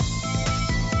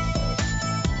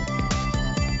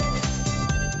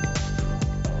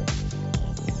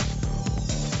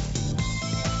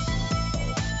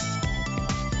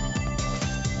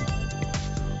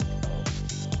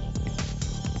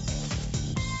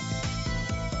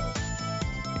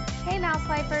Mouse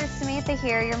Lifers, Samantha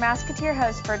here, your Mouseketeer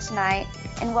host for tonight,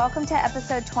 and welcome to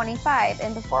episode 25.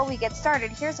 And before we get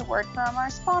started, here's a word from our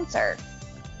sponsor.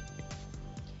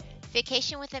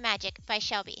 Vacation with the Magic by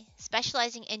Shelby,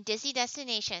 specializing in Disney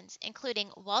destinations,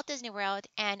 including Walt Disney World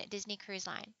and Disney Cruise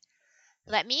Line.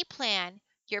 Let me plan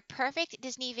your perfect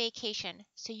Disney vacation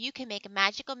so you can make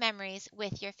magical memories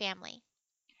with your family.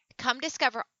 Come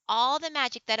discover all the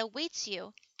magic that awaits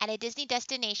you at a Disney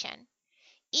destination.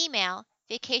 Email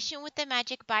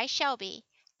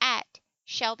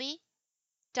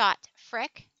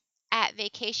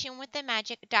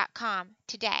vacationwiththemagic@shelby.com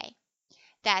today.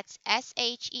 That's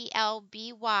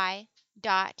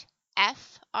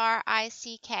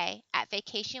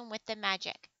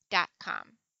SHELBY.FRICK@vacationwiththemagic.com.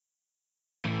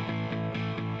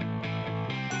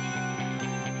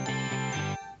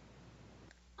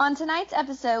 On tonight's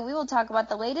episode, we will talk about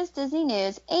the latest Disney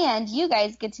news, and you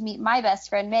guys get to meet my best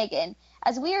friend Megan,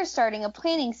 as we are starting a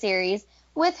planning series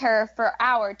with her for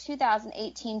our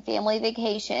 2018 family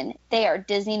vacation. They are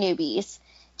Disney newbies.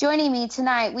 Joining me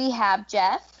tonight, we have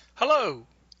Jeff. Hello.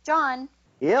 John.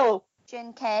 Yo.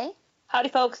 Jen K. Howdy,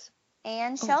 folks.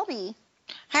 And Shelby.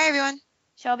 Hi, everyone.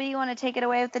 Shelby, you want to take it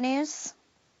away with the news?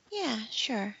 Yeah,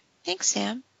 sure. Thanks,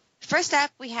 Sam. First up,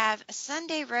 we have a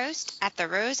Sunday roast at the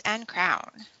Rose and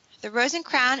Crown. The Rose and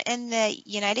Crown in the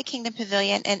United Kingdom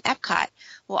Pavilion in Epcot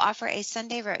will offer a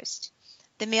Sunday roast.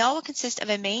 The meal will consist of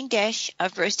a main dish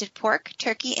of roasted pork,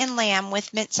 turkey, and lamb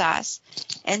with mint sauce,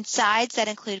 and sides that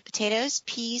include potatoes,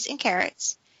 peas, and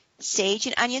carrots, sage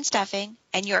and onion stuffing,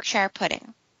 and Yorkshire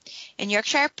pudding. In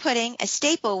Yorkshire pudding, a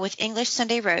staple with English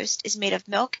Sunday roast, is made of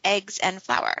milk, eggs, and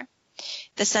flour.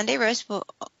 The Sunday roast will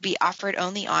be offered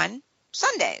only on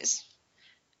Sundays.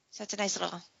 So it's a nice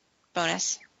little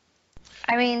bonus.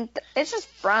 I mean, it's just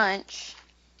brunch.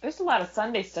 There's a lot of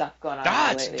Sunday stuff going on.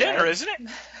 It's lately, dinner, right? isn't it?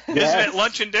 Isn't it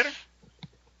lunch and dinner?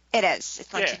 It is.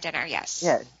 It's lunch Yeah. and dinner, yes.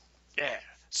 Yeah. Yeah.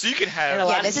 So you can have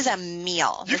Yeah, this is a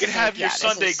meal. you This can is have a- your yeah, this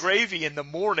Sunday is- gravy in the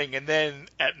morning, and then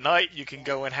at night you can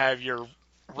go and have your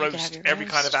roast, have your every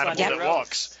kind of roast. animal Sunday that roast.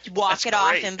 walks. Walk That's it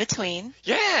off great. in between.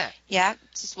 Yeah. Yeah,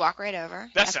 just walk right over.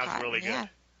 That Epcot. sounds really good. Yeah.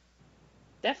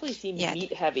 Definitely seems Yeah.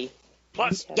 meat heavy.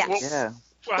 Plus, Yes. well, Yeah.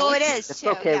 Well, it is It's too.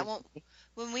 okay. Yeah,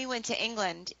 when we went to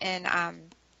England in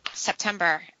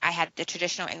September, I had the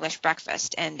traditional English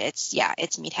breakfast, and it's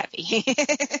meat heavy.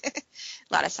 A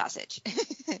lot of sausage.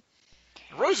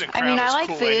 Rose and I Crown mean, I is like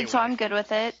cool food, anyway. so I'm good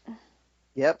with it.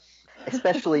 Yep.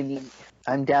 Especially meat.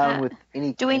 I'm down Yeah. with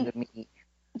any Do we- kind of meat.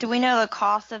 Do we know the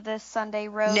cost of this Sunday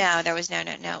roast? No, there was no.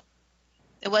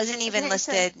 It wasn't even Okay,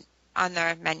 so- listed on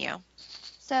the menu.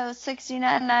 So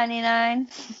 $69.99.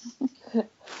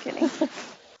 Kidding.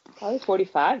 Probably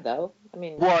 45 though. I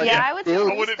mean, Well, Yeah, I would say still-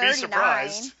 at I least wouldn't be 39.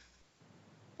 surprised.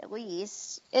 At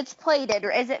least. It's plated.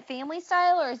 Is it family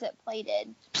style or is it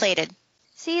plated? Plated.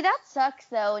 See, that sucks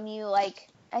though, and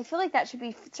I feel like that should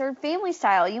be served family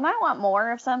style. You might want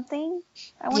more of something.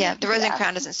 I wonder Yeah, if the you Rose and could Crown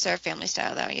ask. doesn't serve family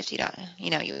style though. You have to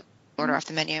eat you order off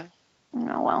the menu.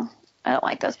 Oh, well. I don't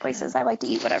like those places. I like to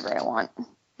eat whatever I want.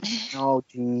 Oh,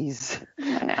 jeez.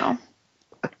 I know.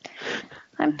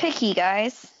 I'm picky,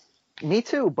 guys. Me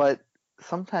too, but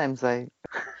sometimes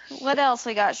What else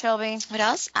we got, Shelby? What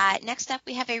else? Next up,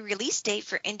 we have a release date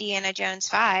for Indiana Jones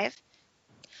 5.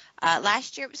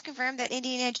 Last year, it was confirmed that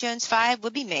Indiana Jones 5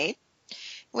 would be made,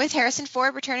 with Harrison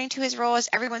Ford returning to his role as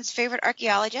everyone's favorite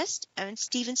archaeologist and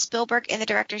Steven Spielberg in the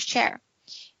director's chair.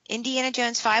 Indiana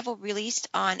Jones 5 will be released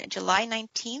on July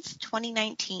 19th,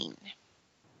 2019.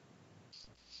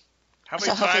 How many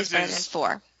So hopefully times it's better than is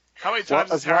 4. how many times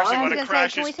is as long- Harrison I was going to going to say,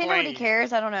 crash can we his say nobody plane?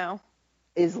 cares? I don't know.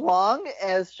 as long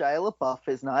as Shia LaBeouf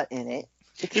is not in it,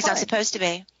 it's He's fine. not supposed to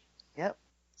be. Yep.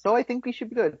 So I think we should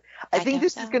be good. I think think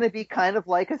this so. is going to be kind of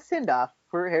like a send-off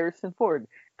for Harrison Ford.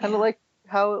 Kind of Yeah. like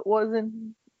how it was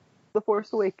in The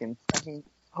Force Awakens. I mean,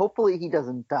 hopefully he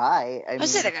doesn't die. I I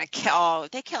say mean, they're gonna kill. Oh,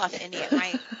 they kill off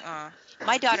Indiana.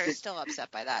 My daughter is still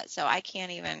upset by that, so I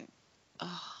can't even.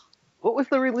 Oh. what was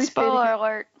the release date? Spoiler again?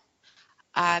 alert.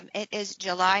 It is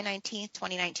July 19th,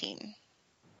 2019.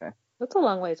 that's a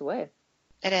long ways away.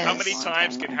 It is. How many Long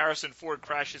times time can away. Harrison Ford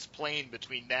crash his plane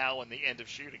between now and the end of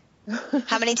shooting?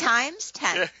 How many times?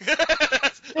 10. Yeah.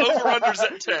 Over-unders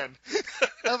at 10.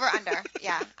 Over under.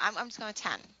 Yeah. I'm just going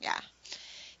 10. Yeah.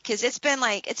 Because it's been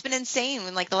insane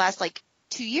in the last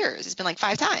 2 years. It's been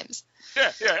 5 times.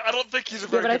 Yeah. I don't think he's a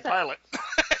very but I good thought- pilot.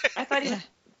 I thought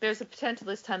there's a potential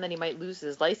this time that he might lose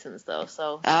his license though.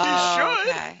 So Oh,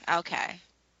 should. okay.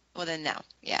 Well then, no.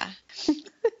 Yeah.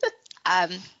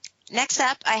 Next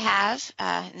up, I have,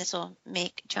 and this will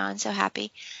make John so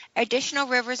happy, additional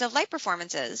Rivers of Light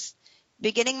performances.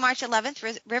 Beginning March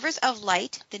 11th, Rivers of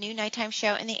Light, the new nighttime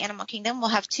show in the Animal Kingdom, will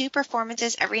have 2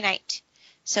 performances every night.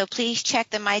 So please check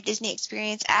the My Disney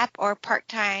Experience app or Park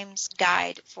Times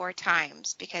guide for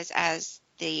times, because as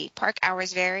the park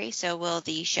hours vary, so will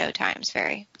the show times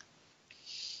vary.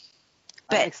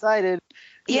 I'm But excited.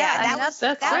 yeah, I mean, that was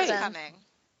that's that was great. coming.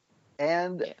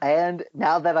 And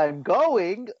now that I'm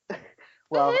going,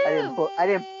 well,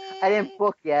 I didn't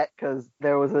book yet because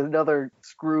there was another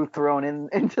screw thrown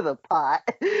into the pot.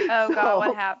 Oh So- God,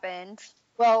 what happened?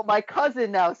 Well, my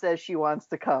cousin now says she wants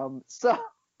to come, so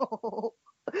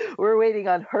we're waiting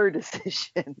on her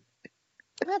decision.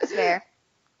 That's fair.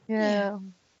 Yeah.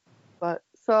 But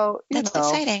so That's know,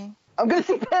 exciting. I'm gonna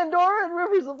see Pandora and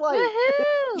Rivers of Light.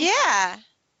 Woohoo! Yeah.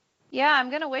 Yeah,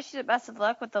 I'm gonna wish you the best of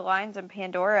luck with the lines in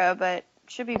Pandora, but it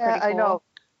should be Yeah, pretty cool. I know.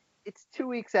 It's 2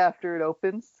 weeks after it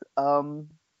opens.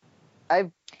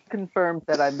 I've confirmed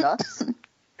that I'm nuts.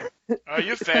 Oh,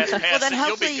 you fast pass Well, then it, you'll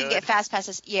hopefully be you good. get fast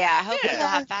passes. Yeah, hopefully Yeah. they'll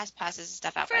have fast passes and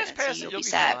stuff out by Fast then, pass so it, you'll you'll be be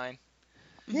set. fine.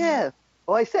 Yeah.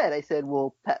 Well, I said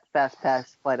we'll fast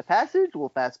pass Flight of Passage. We'll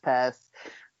fast pass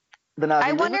the Navi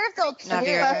I wonder River. if they'll Navi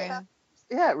tier.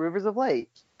 Yeah, Rivers of Light.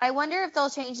 I wonder if they'll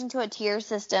change into a tier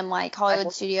system like Hollywood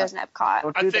don't- Studios and Epcot,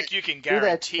 Don't I do think that. you can Do that,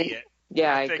 guarantee Steve. it.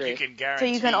 Yeah, I think agree. you can so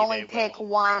guarantee you can only they pick will.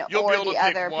 one You'll or be able the to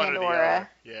pick other one or the Pandora. other.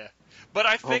 Yeah. But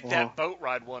I think Oh. that boat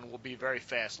ride one will be very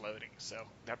fast loading, so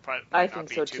that probably I might not think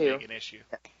be so, too too. big an issue.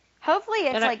 Hopefully,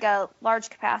 it's And I- like a large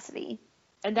capacity.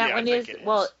 And that Yeah, I one think is, it is.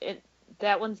 well,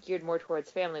 that one's geared more towards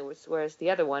family, whereas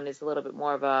the other one is a little bit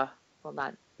more of a, well,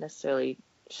 not necessarily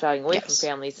shying away from Yes.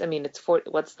 families. I mean, it's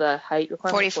what's the height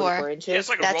requirement? 44 inches. Yeah, it's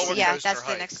like a That's roller yeah, coaster that's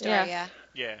height. the next story. Yeah. Yeah,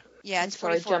 Yeah. yeah, I'm it's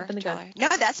sorry, 44 jumping the gun. taller.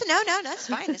 No, that's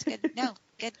fine. That's good. No,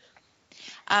 good.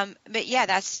 But yeah,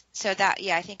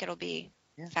 I think it'll be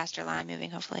Yeah. faster line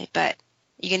moving hopefully. But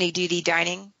you're gonna do the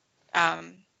dining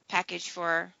package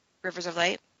for Rivers of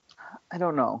Light. I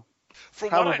don't know. From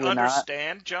what I Probably not.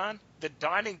 understand, John, the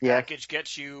dining Yeah. package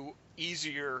gets you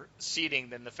easier seating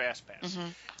than the fast pass.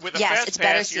 Mm-hmm. With a Yes, fast it's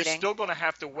better pass, you're seating. still going to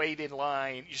have to wait in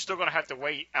line. You're still going to have to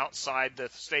wait outside the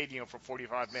stadium for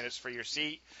 45 minutes for your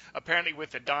seat. Apparently,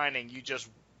 with the dining, you just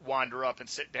wander up and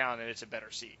sit down, and it's a better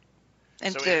seat.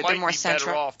 And So they're it might more be central.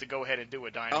 better off to go ahead and do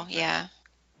a dining. Oh thing. yeah.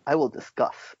 I will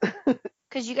discuss.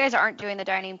 Because you guys aren't doing the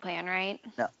dining plan, right?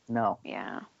 No.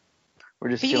 Yeah. We're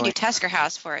just But you can doing. do Tusker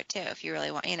House for it too if you really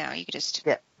want. You could just.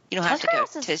 Yeah. You don't have Tusker to go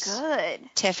House is to good.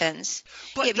 Tiffin's.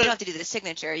 But Yeah, but the, you don't have to do the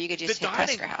signature. You could just the hit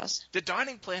dining- Tusker House. the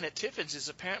dining plan at Tiffin's is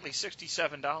apparently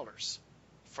 $67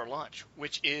 for lunch,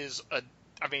 which is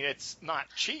it's not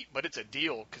cheap, but it's a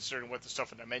deal considering what the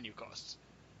stuff in the menu costs.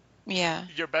 Yeah.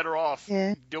 You're better off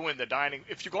Yeah. doing the dining.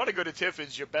 If you're going to go to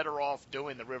Tiffin's, you're better off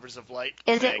doing the Rivers of Light.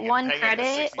 Is it thing and one paying the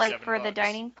credit, like for the $67.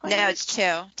 dining plan? No, it's 2.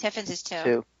 Tiffin's is 2.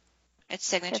 Two. It's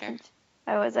signature. Tiffin's.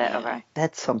 Oh, is it? Yeah. Okay.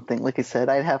 That's something. Like I said,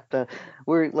 I'd have to.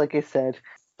 Like I said,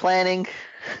 planning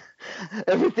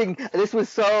everything. This was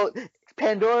so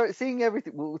Pandora. Seeing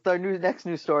everything with our next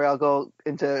news story, I'll go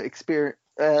into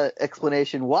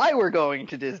explanation why we're going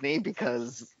to Disney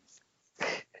because.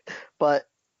 But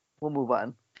we'll move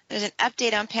on. There's an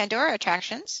update on Pandora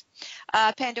attractions.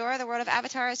 Pandora, the World of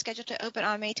Avatar, is scheduled to open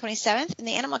on May 27th in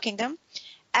the Animal Kingdom.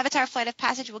 Avatar Flight of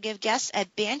Passage will give guests a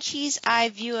Banshee's Eye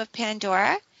view of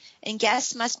Pandora, and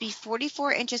guests must be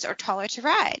 44 inches or taller to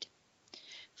ride.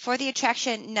 For the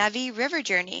attraction Navi River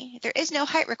Journey, there is no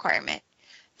height requirement.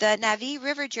 The Navi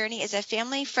River Journey is a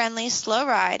family-friendly, slow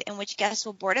ride in which guests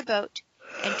will board a boat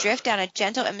and drift down a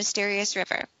gentle and mysterious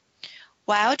river.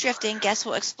 While drifting, guests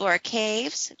will explore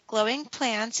caves, glowing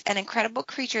plants, and incredible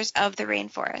creatures of the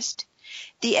rainforest.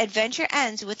 The adventure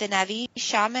ends with the Navi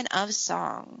Shaman of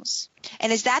Songs.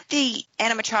 And is that the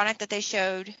animatronic that they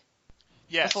showed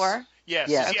Yes. before? Yes.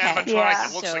 Yeah. It's the Okay. animatronic Yeah.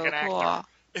 that looks So like an cool. actor.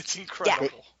 It's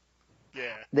incredible.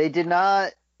 Yeah. They did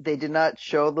not. They did not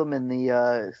show them in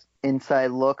the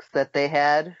inside looks that they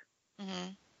had Hmm.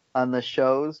 on the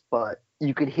shows, but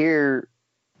you could hear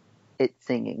it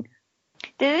singing.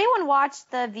 Did anyone watch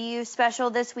the View special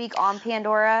this week on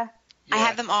Pandora? I Yeah.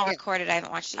 have them all recorded. I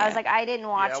haven't watched it yet. I was like, I didn't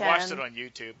watch Yeah, I watched them. it on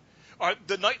YouTube.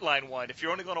 The Nightline one, if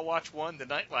you're only going to watch one, the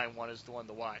Nightline one is the one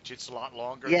to watch. It's a lot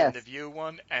longer Yes. than the View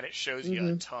one, and it shows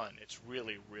you a ton. It's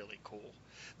really, really cool.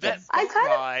 That I boat kinda-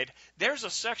 ride, there's a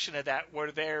section of that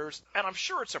where there's, and I'm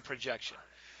sure it's a projection,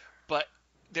 but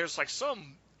there's like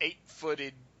some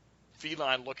 8-footed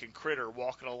feline-looking critter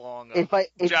walking along a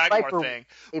It's jaguar Viper. thing,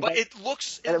 a but Vi- it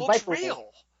looks a Viper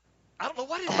real. I don't know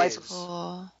what it A Viper. is.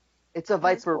 Cool. It's a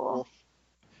That's Viper cool. wolf.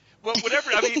 Well,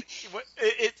 whatever. I mean,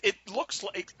 it looks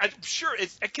like. I'm sure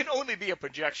it can only be a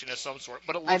projection of some sort,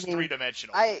 but it looks mean,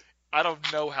 three-dimensional. I I don't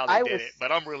know how I they did was- it,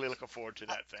 but I'm really looking forward to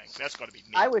that thing. That's going to be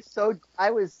neat. I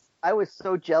was I was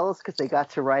so jealous because they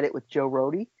got to ride it with Joe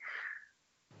Rody.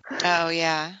 Oh,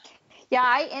 yeah. Yeah,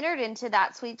 I entered into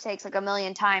that sweepstakes like a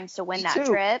million times to win Me that too.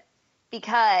 trip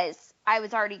because I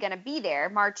was already going to be there.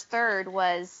 March 3rd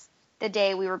was the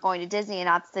day we were going to Disney, and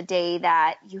that's the day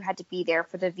that you had to be there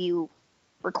for the View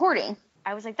recording.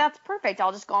 I was like, that's perfect.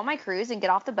 I'll just go on my cruise and get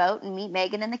off the boat and meet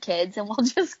Megan and the kids, and we'll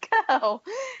just go.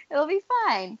 It'll be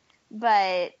fine.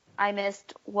 But I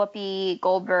missed Whoopi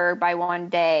Goldberg by one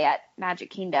day at Magic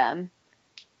Kingdom,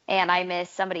 and I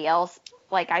missed somebody else.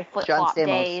 Like, I flip-flop Stamos.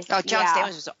 days. Oh, John yeah.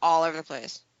 Stamos was all over the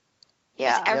place. He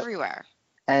was Yeah. everywhere.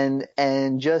 And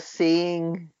just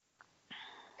seeing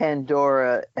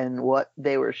Pandora and what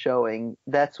they were showing,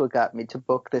 that's what got me to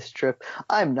book this trip.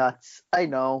 I'm nuts. I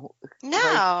know.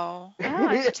 No.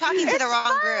 You're talking to the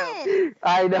wrong group.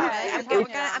 I know.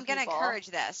 I'm gonna encourage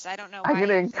this. I don't know why. I'm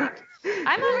gonna encourage.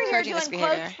 I'm over here encouraging doing this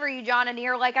behavior. quotes for you, John and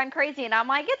Ear, like I'm crazy, and I'm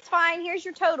like, it's fine. Here's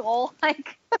your total.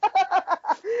 Like,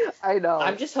 I know.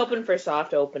 I'm just hoping for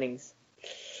soft openings.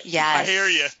 Yes. I hear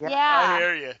you. I yeah,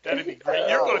 hear you. That'd be great.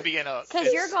 You're going to be in a.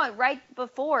 because you're going right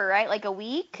before, right? Like a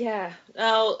week. Yeah.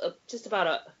 Just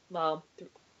about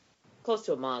close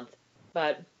to a month.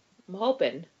 But I'm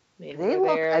hoping. I mean, They we're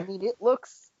look. there. I mean, it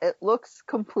looks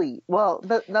complete. Well,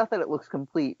 not that it looks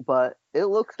complete, but it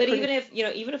looks. But pretty,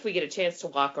 even if we get a chance to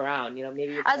walk around,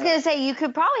 maybe. I was gonna say you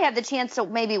could probably have the chance to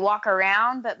maybe walk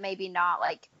around, but maybe not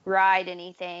like ride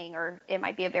anything, or it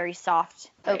might be a very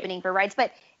soft opening for rides.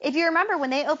 But if you remember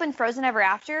when they opened Frozen Ever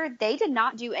After, they did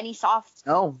not do any soft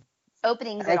No,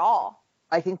 openings at all.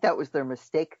 I think that was their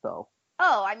mistake, though.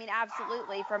 Oh, I mean,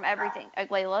 absolutely, from everything.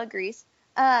 Layla agrees.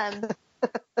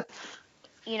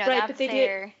 Right, that's but they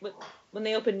their... did when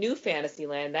they opened New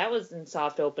Fantasyland. That was in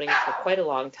soft openings for quite a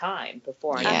long time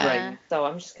before. Yeah. Right. So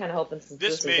I'm just kind of hoping since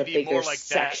This this may is a be bigger more like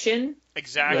that. section.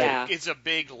 Exactly. Yeah. It's a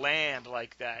big land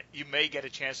like that. You may get a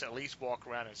chance to at least walk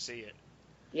around and see it.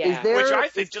 Yeah. Is there- Which I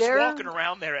think is just there- walking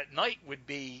around there at night would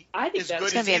be I think as that's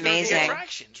good gonna as be either of the amazing.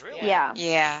 attractions, really. Yeah.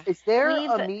 Yeah. Is there We've-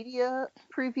 a media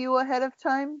preview ahead of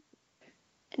time?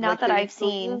 Not Like that they I've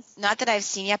usually seen. is? Not that I've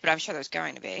seen yet, but I'm sure there's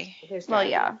going to be. There's Well, gotta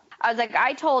be. yeah. I was like,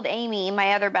 I told Amy,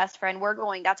 my other best friend,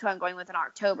 that's who I'm going with in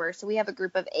October. So we have a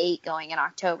group of 8 going in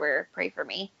October. Pray for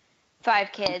me.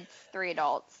 5 kids, 3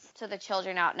 adults. So the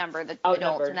children outnumber the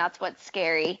adults, and that's what's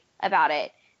scary about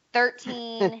it.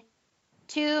 13,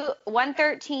 1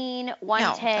 13, 1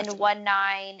 No, 10, that's- 1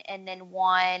 9, and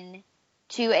then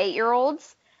 2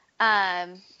 8-year-olds,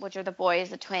 which are the boys,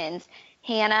 the twins.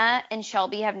 Hannah and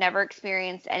Shelby have never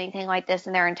experienced anything like this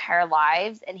in their entire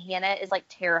lives, and Hannah is like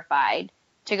terrified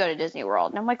to go to Disney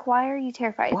World. And I'm like, why are you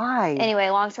terrified? Why? Anyway,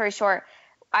 long story short,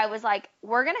 I was like,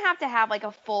 we're going to have like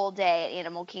a full day at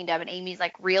Animal Kingdom. And Amy's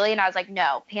like, really? And I was like,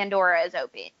 no, Pandora is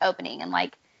opening. And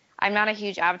like, I'm not a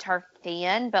huge Avatar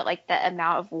fan, but like the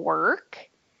amount of work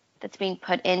that's being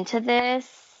put into this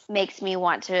makes me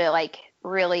want to like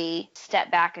really step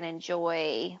back and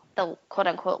enjoy the quote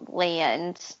unquote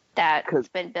land that's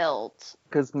been built.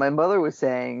 Because my mother was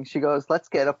saying, she goes, let's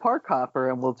get a park hopper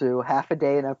and we'll do half a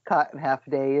day in Epcot and half a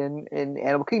day in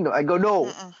Animal Kingdom. I go, no,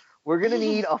 we're going to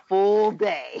need a full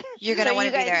day. You're going to So want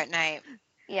you to be guys- there at night.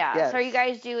 Yeah. Yes. So are you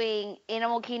guys doing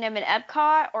Animal Kingdom in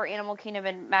Epcot or Animal Kingdom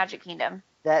in Magic Kingdom?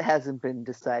 That hasn't been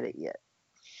decided yet.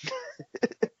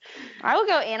 I would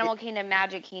go Animal Kingdom,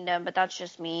 Magic Kingdom, but that's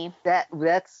just me.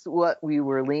 That's what we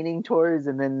were leaning towards,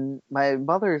 and then my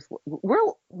mother's.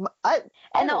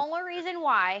 And the only reason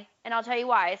why, and I'll tell you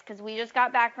why, is because we just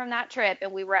got back from that trip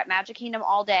and we were at Magic Kingdom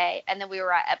all day, and then we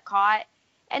were at Epcot,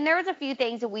 and there was a few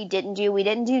things that we didn't do. We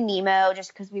didn't do Nemo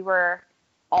just because we were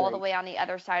all the way on the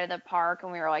other side of the park,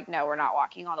 and we were like, no, we're not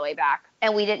walking all the way back.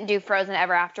 And we didn't do Frozen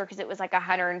Ever After because it was like a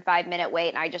 105-minute wait,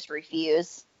 and I just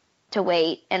refuse to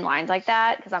wait in lines like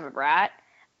that because I'm a brat.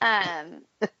 And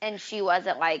she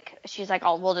wasn't like, she's like,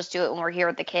 oh, we'll just do it when we're here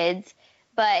with the kids.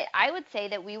 But I would say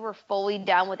that we were fully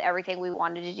done with everything we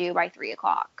wanted to do by 3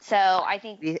 o'clock. So I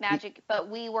think but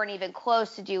we weren't even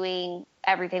close to doing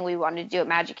everything we wanted to do at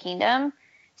Magic Kingdom.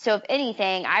 So if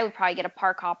anything, I would probably get a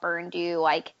park hopper and do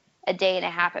like a day and a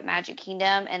half at Magic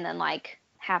Kingdom and then like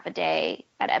half a day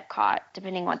at Epcot,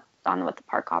 depending on what the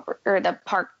park hopper or the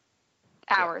park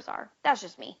hours are. That's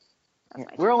just me. Yeah,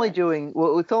 we're only doing.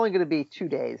 Well, it's only going to be 2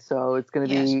 days, so it's going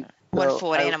to be one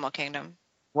full at Animal Kingdom.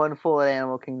 One full at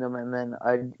Animal Kingdom, and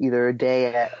then either a day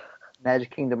at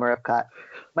Magic Kingdom or Epcot.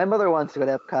 My mother wants to go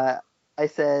to Epcot. I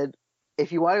said,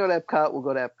 if you want to go to Epcot, we'll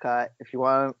go to Epcot. If you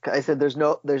want, I said, there's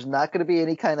not going to be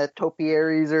any kind of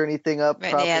topiaries or anything up.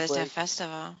 Right, yeah, there's no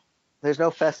festival. There's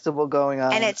no festival going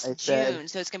on. And it's June,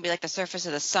 so it's going to be like the surface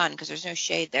of the sun because there's no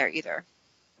shade there either.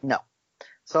 No.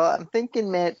 So I'm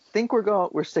thinking,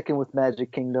 we're sticking with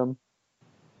Magic Kingdom.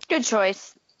 Good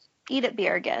choice. Eat it, be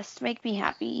our guest. Make me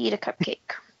happy. Eat a cupcake.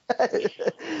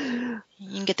 You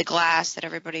can get the glass that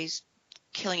everybody's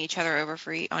killing each other over on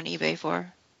eBay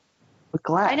for. With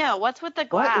glass. I know. What's with the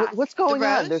glass? What's going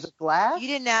on? rose? There's a glass? You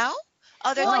didn't know?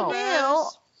 Oh, there's Well, a I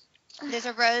rose. knew. There's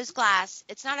a rose glass.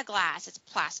 It's not a glass. It's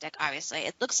plastic, obviously.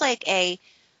 It looks like a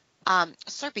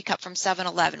Slurpee cup from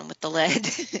 7-Eleven with the lid.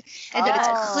 But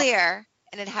it's clear,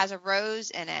 and it has a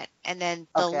rose in it. And then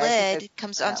the lid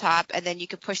comes on top, and then you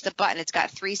can push the button. It's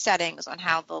got 3 settings on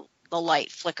how the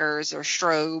light flickers or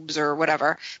strobes or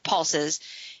whatever, pulses.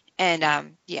 And,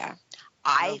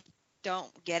 I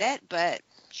don't get it, but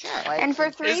sure. And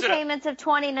for 3 payments of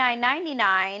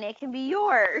 $29.99, it can be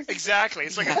yours. Exactly.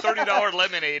 It's like a $30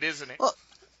 lemonade, isn't it? Well,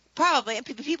 probably. And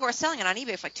people are selling it on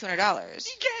eBay for like $200.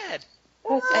 Egad.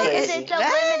 It's a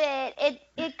limited.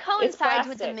 It coincides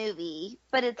with the movie,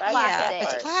 but it's plastic.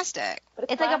 Yeah, it's plastic.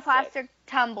 It's like a plastic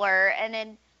tumbler, and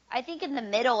then I think in the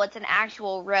middle it's an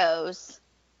actual rose.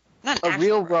 Not an a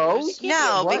real rose?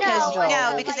 No,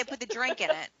 No, because they put the drink in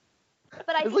it.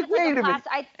 But I think it's like a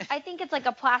plastic. I think it's like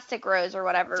a plastic rose or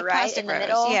whatever, It's a right? plastic In the rose.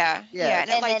 middle. Yeah. And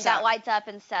then that lights up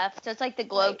and stuff. So it's like the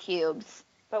glow cubes.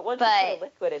 But once you put a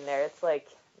liquid in there, it's like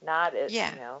not as,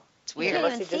 Yeah. you know. It's weird. You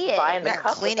can't even see it. Buying the You're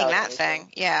cup cleaning without that anything.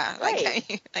 thing. Yeah.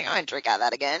 Right. Like, I'm going to drink out of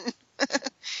that again.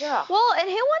 Yeah. Well, and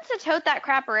who wants to tote that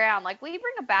crap around? Like, we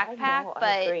bring a backpack, I know,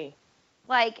 I agree.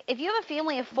 like, if you have a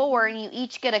family of 4 and you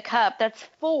each get a cup, that's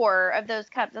 4 of those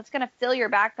cups. That's going to fill your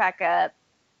backpack up.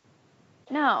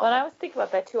 No. Well, and I was thinking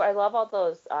about that too. I love all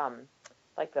those,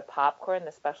 like the popcorn,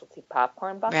 the specialty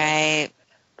popcorn buckets. Right.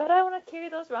 But I want to carry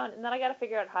those around, and then I got to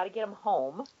figure out how to get them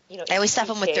home. You know, I always stuff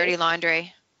them with dirty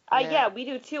laundry. Yeah, we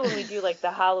do too when we do like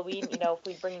the Halloween. You know, if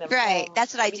we bring them Right. home,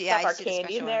 That's what I we do. stuff I our just do the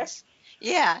candy in special there. ones.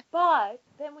 Yeah. But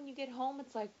then when you get home,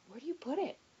 it's like, where do you put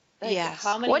it? Like, Yes.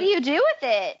 How many? What do you do with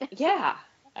it? Yeah.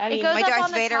 I mean, goes My up Darth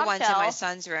on the Vader top one's in my shelf.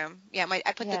 son's room. Yeah,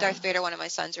 I put the Darth Vader one in my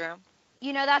son's room.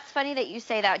 You know, that's funny that you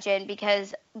say that, Jen,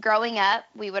 because growing up,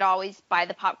 we would always buy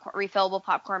the refillable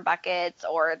popcorn buckets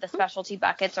or the specialty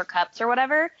buckets or cups or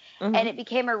whatever. Mhm. And it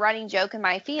became a running joke in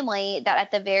my family that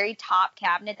at the very top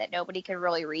cabinet that nobody could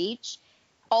really reach,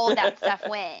 all of that stuff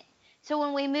went. So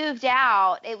when we moved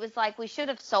out, it was like we should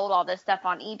have sold all this stuff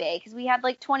on eBay because we had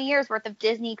like 20 years worth of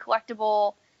Disney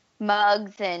collectible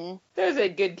mugs and those are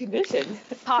in good condition.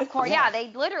 popcorn. Yeah, they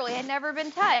literally had never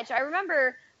been touched. I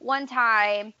remember one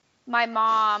time my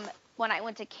mom, when I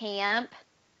went to camp,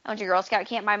 I went to Girl Scout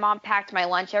camp, my mom packed my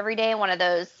lunch every day in one of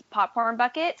those popcorn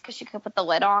buckets because she could put the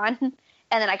lid on, and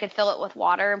then I could fill it with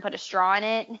water and put a straw in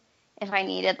it if I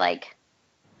needed like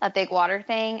a big water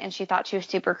thing, and she thought she was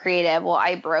super creative. Well,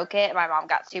 I broke it, and my mom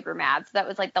got super mad, so that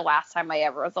was like the last time I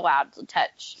ever was allowed to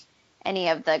touch any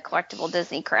of the collectible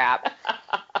Disney crap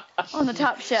on the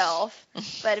top shelf.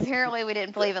 But apparently we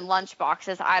didn't believe in lunch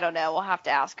boxes. I don't know. We'll have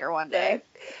to ask her one day.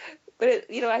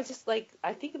 But you know, I just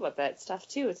I think about that stuff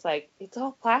too. It's like it's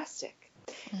all plastic.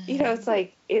 You know, it's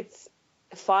like it's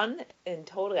fun and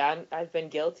totally. I've been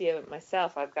guilty of it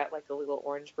myself. I've got like a little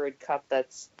Orange Bird cup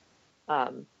that's,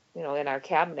 you know, in our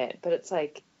cabinet. But it's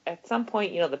like at some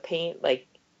point, you know, the paint, like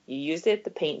you use it, the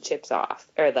paint chips off,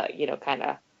 or the, you know, kind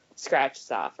of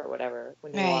scratches off or whatever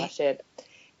when you wash it.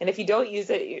 And if you don't use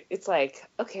it, it's like,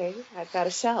 okay, I've got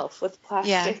a shelf with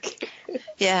plastic.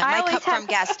 Yeah, my cup from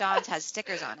Gaston's has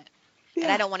stickers on it. Yeah.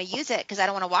 And I don't want to use it because I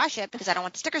don't want to wash it because I don't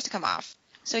want the stickers to come off.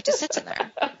 So it just sits in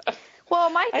there. Well,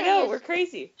 my thing we're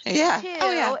crazy.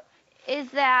 Yeah. Is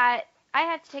that I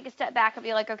have to take a step back and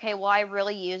be like, okay, well, I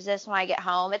really use this when I get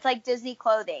home. It's like Disney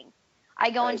clothing.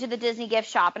 I go into the Disney gift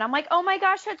shop and I'm like, oh my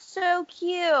gosh, that's so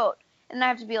cute. And I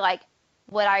have to be like,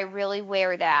 would I really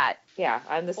wear that? Yeah,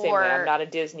 I'm the same way. I'm not a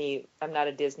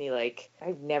Disney, like,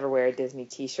 I never wear a Disney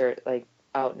t-shirt, like,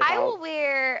 out and about. I will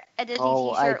wear a Disney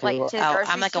t-shirt, like, to the grocery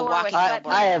I'm like store. a walking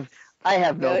I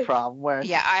have no problem wearing.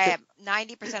 Yeah, I have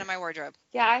 90% of my wardrobe.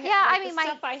 Yeah, I mean, the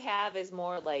stuff I have is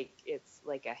more like, it's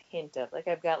like a hint of, like,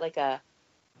 I've got like a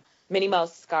Minnie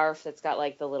Mouse scarf that's got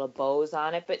like the little bows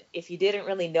on it, but if you didn't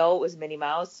really know it was Minnie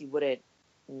Mouse, you wouldn't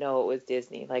know it was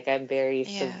Disney. Like, I'm very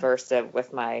subversive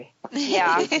with my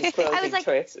Disney clothing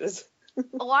choices.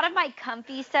 A lot of my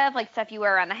comfy stuff, like stuff you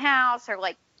wear around the house or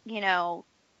like, you know,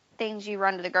 things you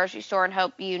run to the grocery store and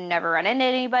hope you never run into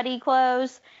anybody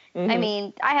clothes. Mm-hmm. I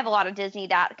mean, I have a lot of Disney,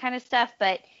 that kind of stuff,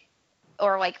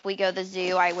 or like if we go to the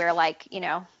zoo, I wear like, you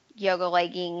know, yoga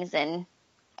leggings and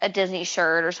a Disney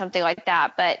shirt or something like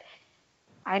that. But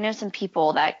I know some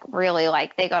people that really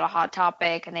like, they go to Hot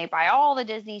Topic and they buy all the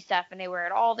Disney stuff and they wear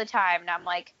it all the time. And I'm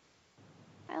like,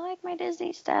 I like my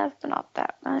Disney stuff, but not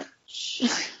that much.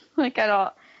 Like, I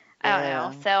don't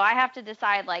know. So I have to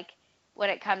decide, like, when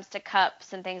it comes to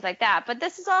cups and things like that. But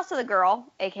this is also the girl,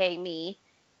 aka me,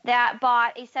 that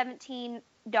bought a $17.99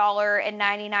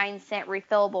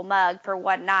 refillable mug for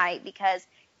one night because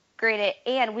granted,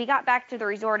 and we got back to the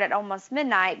resort at almost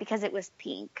midnight because it was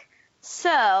pink.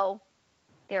 So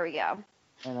there we go.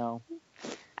 I know.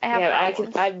 I have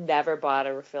problems. I've never bought a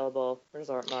refillable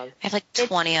resort mug. I have like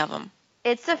 20 of them.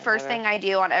 It's the first thing I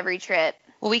do on every trip.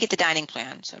 Well, we get the dining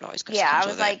plan, so it always comes I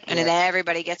was with like, it. And then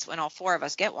everybody gets one. All four of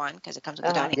us get one because it comes with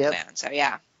the dining plan. So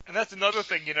yeah. And that's another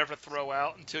thing you never throw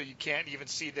out until you can't even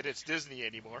see that it's Disney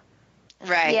anymore.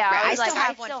 Right. Yeah, right. I still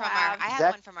have one one from our. I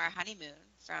have one from our honeymoon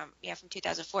from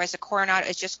 2004. It's a Coronado.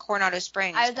 It's just Coronado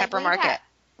Springs Pepper Market.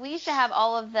 We used to have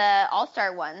all of the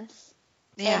All-Star ones.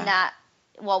 Yeah. And that.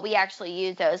 Well, we actually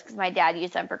use those because my dad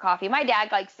used them for coffee. My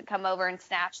dad likes to come over and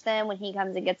snatch them when he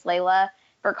comes and gets Layla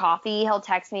for coffee. He'll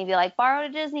text me and be like,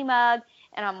 borrowed a Disney mug.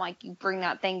 And I'm like, you bring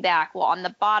that thing back. Well, on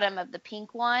the bottom of the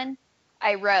pink one,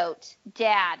 I wrote,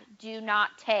 Dad, do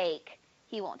not take.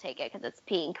 He won't take it because it's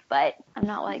pink, but I'm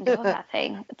not letting go of that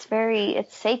thing.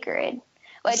 It's sacred.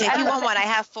 Like, if you want one, I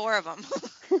have 4 of them.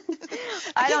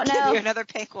 I don't know. Give you another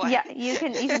pink one. Yeah, you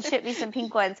can ship me some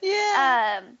pink ones.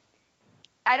 Yeah.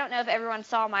 I don't know if everyone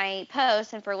saw my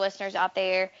post, and for listeners out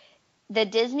there, the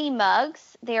Disney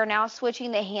mugs, they are now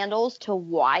switching the handles to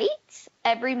white.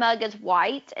 Every mug is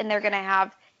white, and they're going to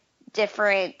have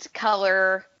different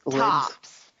color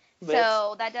tops.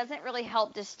 So that doesn't really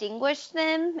help distinguish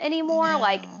them anymore,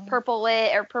 like purple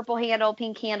lid or purple handle,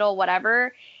 pink handle,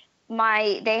 whatever.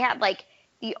 They had like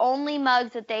the only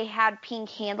mugs that they had pink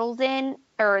handles in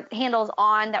or handles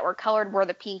on that were colored were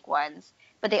the pink ones,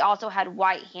 but they also had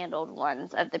white handled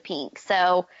ones of the pink.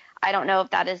 So I don't know if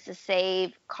that is to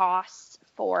save costs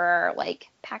for like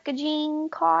packaging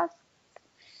costs,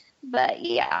 but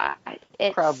yeah,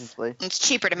 it's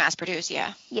cheaper to mass produce.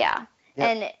 Yeah. Yeah. Yep.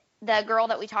 And the girl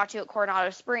that we talked to at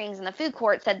Coronado Springs in the food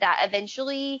court said that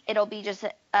eventually it'll be just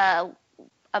a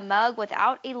mug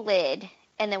without a lid.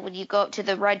 And then when you go up to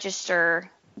the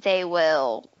register,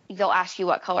 they'll ask you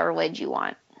what color lid you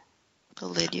want. The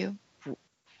lid you?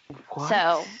 What?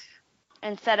 So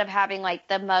instead of having like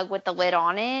the mug with the lid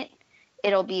on it,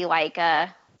 it'll be like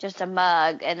just a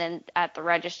mug. And then at the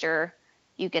register,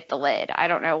 you get the lid. I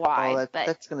don't know why. But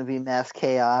that's going to be mass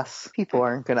chaos. People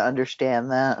aren't going to understand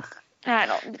that.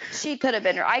 She could have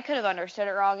I could have understood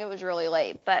it wrong. It was really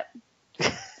late. But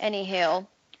anywho,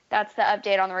 that's the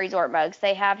update on the resort mugs.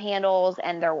 They have handles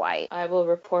and they're white. I will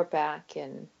report back,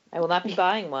 and I will not be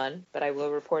buying one, but I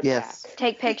will report back.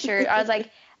 Take pictures. I was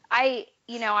like, I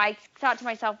thought to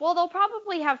myself, well, they'll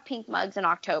probably have pink mugs in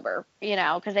October,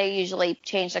 because they usually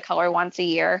change the color once a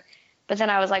year. But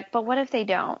then I was like, but what if they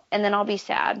don't? And then I'll be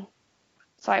sad.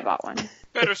 So I bought one.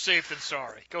 Better safe than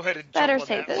sorry. Go ahead and Better jump on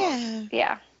safe that than one.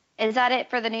 Yeah. Is that it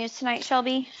for the news tonight,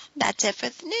 Shelby? That's it for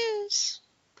the news.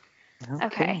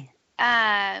 Okay.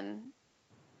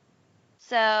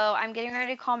 So I'm getting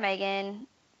ready to call Megan.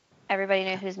 Everybody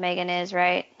know who Megan is,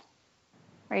 right?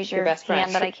 Raise your best friend.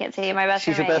 hand that I can't see. My best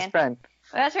She's friend your Megan. best friend.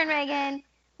 My best friend Megan.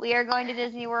 We are going to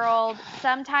Disney World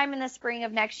sometime in the spring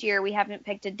of next year. We haven't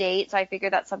picked a date, so I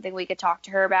figured that's something we could talk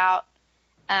to her about.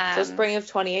 So spring of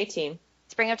 2018.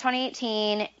 Spring of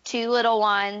 2018, 2 little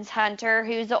ones. Hunter,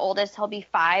 who's the oldest, he'll be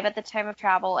 5 at the time of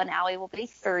travel, and Allie will be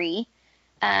 3.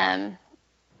 Been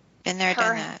there,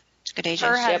 done that. It's good ages.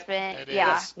 Her husband, It is. yeah.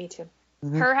 Yes, me too.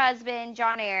 Mm-hmm. Her husband,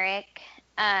 John Eric,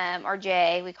 or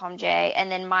Jay, we call him Jay,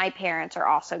 and then my parents are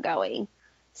also going.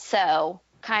 So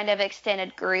kind of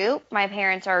extended group. My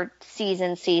parents are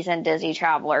seasoned Disney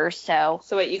travelers, so.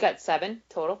 So wait, you got 7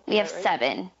 total? We have right?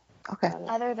 7. Okay.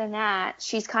 Other than that,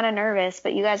 she's kind of nervous,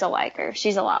 but you guys will like her.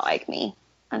 She's a lot like me,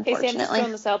 Hey, unfortunately. Sam, just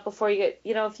throwing this out before you get,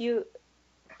 if you,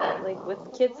 like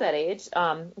with kids that age,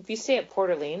 if you stay at Port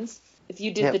Orleans, if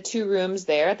you did the 2 rooms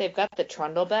there, they've got the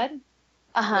trundle bed,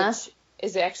 which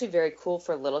is actually very cool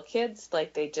for little kids.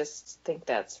 Like, they just think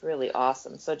that's really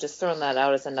awesome. So just throwing that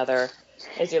out as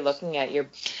as you're looking at your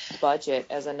budget,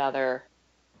 as another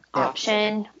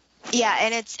option. Yeah,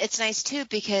 and it's nice too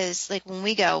because like when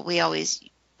we go, we always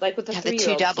like with the have the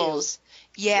 2 doubles. Too.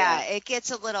 Yeah, it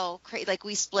gets a little crazy. Like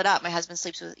we split up. My husband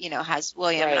sleeps with, has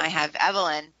William and I have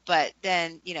Evelyn. But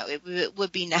then, it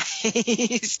would be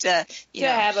nice to,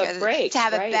 have a break. To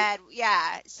have a bed.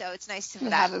 Yeah. So it's nice to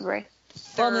have a break.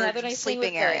 Third the other nice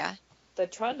sleeping area. The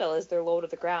trundle is they're low to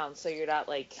the ground, so you're not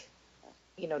like,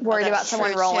 worried about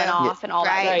someone rolling off and all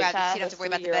that right, stuff. You don't have to worry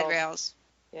about the bed rails.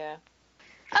 Yeah.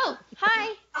 Oh,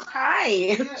 hi.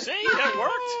 Hi. See, that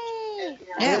worked.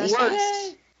 Yeah, it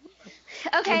works.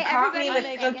 Okay, You caught everybody me with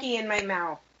Megan. cookie in my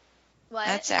mouth. What?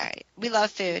 That's all right. We love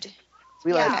food.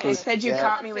 We like I food. said you Yeah.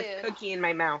 caught me with Food. cookie in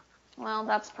my mouth. Well,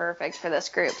 that's perfect for this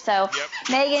group. So, Yep.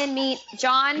 Megan, meet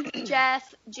John, Jess,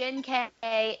 Jen K,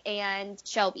 and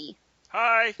Shelby.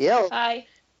 Hi. Yo. Hi.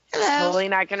 Hello. Totally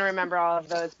not going to remember all of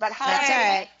those, but hi. That's all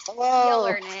right. Hello. You'll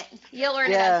learn it. You'll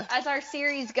learn Yeah. it as our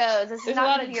series goes. This is There's a not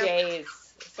lot gonna of be your J's,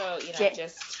 so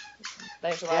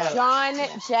there's a lot of John,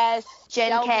 Jess,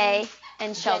 Jen Shelby, K,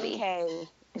 and Shelby. Jen K,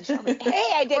 and Shelby. Hey,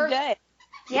 I did good.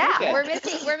 Yeah, Okay.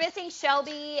 we're missing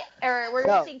Shelby, or we're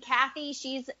No. missing Kathy.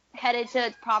 She's headed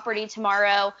to property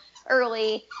tomorrow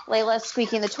early. Layla's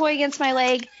squeaking the toy against my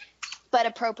leg, but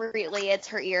appropriately, it's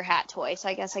her ear hat toy, so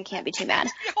I guess I can't be too mad.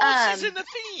 Oh, she's in the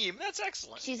theme. That's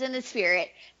excellent. She's in the spirit.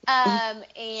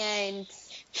 And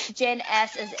Jen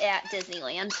S is at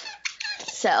Disneyland.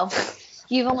 So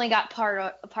you've only got part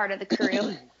of the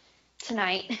crew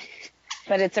tonight.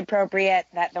 But it's appropriate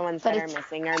that the ones But that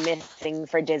are missing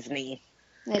for Disney.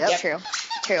 It's true.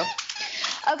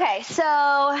 Okay, so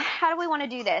how do we want to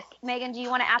do this? Megan, do you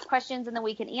want to ask questions and then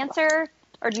we can answer?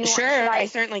 Or do you Sure, I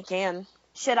certainly can.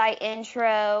 should I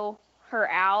intro her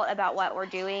out about what we're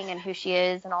doing and who she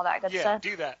is and all that good Yeah, stuff?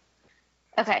 do that.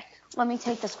 Okay, let me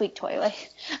take the squeak toy away.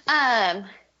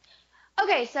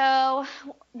 Okay, so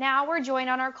now we're joined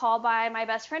on our call by my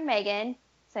best friend Megan.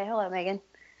 Say hello, Megan.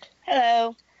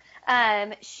 Hello.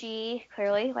 She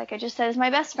clearly, like I just said, is my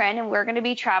best friend, and we're going to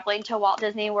be traveling to Walt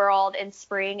Disney World in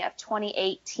spring of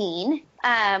 2018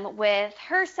 with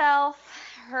herself,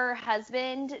 her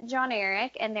husband, John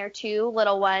Eric, and their two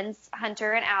little ones,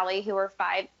 Hunter and Allie, who are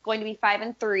going to be 5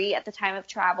 and 3 at the time of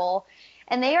travel.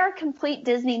 And they are complete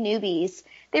Disney newbies.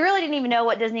 They really didn't even know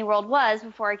what Disney World was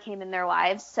before I came in their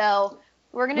lives. So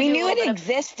we're going to We do knew a little it bit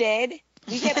existed.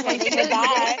 We get they points knew for it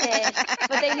that. existed,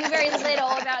 but they knew very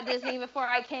little about Disney before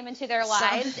I came into their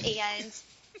lives. And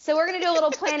so we're going to do a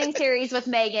little planning series with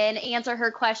Megan, answer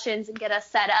her questions, and get us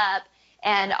set up.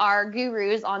 And our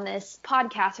gurus on this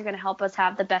podcast are going to help us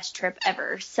have the best trip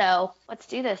ever. So let's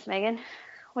do this, Megan.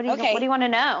 What do you want to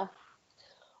know?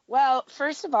 Well,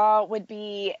 first of all, would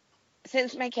be,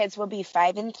 since my kids will be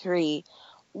 5 and 3,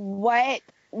 what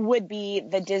would be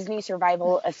the Disney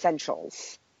survival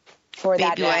essentials for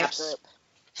that Baby age wipes. group?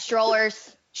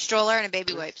 Strollers. Stroller and a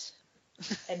baby wipes.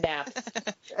 and naps.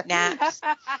 Naps.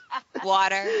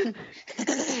 Water.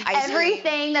 Ice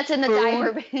Everything that's in the Food.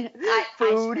 diaper.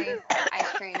 Food. Ice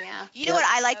cream, yeah. You know what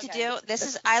I like to Okay.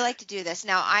 do? I like to do this.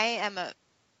 Now, I am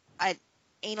an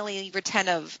anally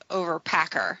retentive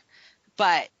overpacker,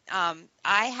 but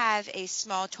I have a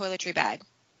small toiletry bag.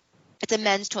 It's a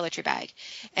men's toiletry bag,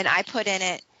 and I put in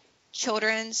it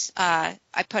children's. I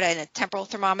put in a temporal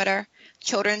thermometer,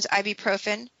 children's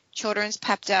ibuprofen, children's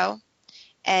Pepto,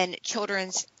 and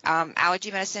children's allergy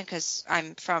medicine, because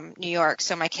I'm from New York,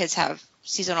 so my kids have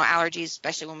seasonal allergies,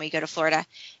 especially when we go to Florida,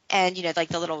 and like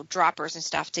the little droppers and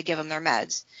stuff to give them their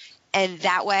meds. And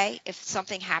that way, if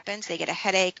something happens, they get a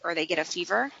headache or they get a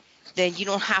fever, then you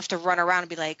don't have to run around and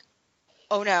be like,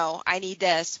 oh no, I need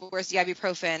this. Where's the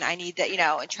ibuprofen? I need that,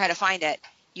 and try to find it.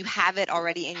 You have it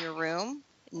already in your room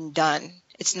and done.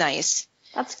 It's nice.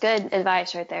 That's good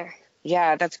advice right there.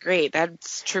 Yeah, that's great.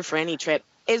 That's true for any trip.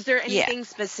 Is there anything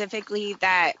specifically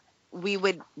that we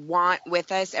would want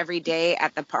with us every day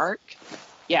at the park?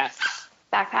 Yes.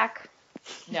 Backpack.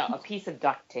 No, a piece of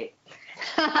duct tape.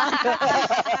 And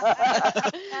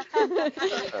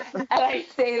I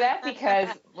say that because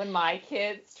when my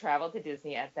kids travel to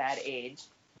Disney at that age,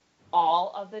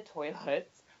 all of the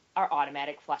toilets are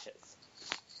automatic flushes.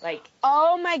 Like,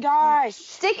 Oh my gosh.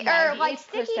 Sticky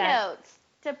 98%. notes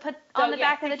to put on the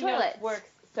back of the sticky notes toilet. works.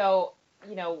 So,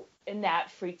 and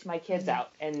that freaked my kids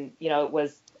out. And, it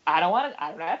was, I don't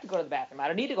have to go to the bathroom. I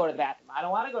don't need to go to the bathroom. I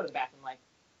don't want to go to the bathroom. Like,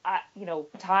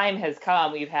 time has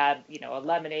come. We've had, a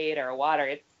lemonade or a water.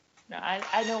 It's,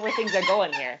 I know where things are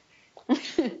going here.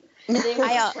 And they were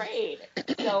afraid.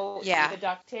 So the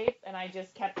duct tape, and I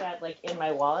just kept that like in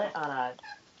my wallet on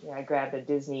I grabbed a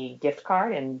Disney gift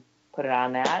card and put it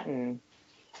on that and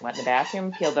went in the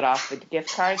bathroom, peeled it off the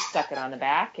gift card, stuck it on the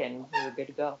back, and we were good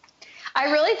to go. I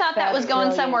really thought that was going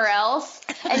Brilliant. somewhere else,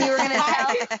 and you were going to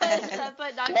tell to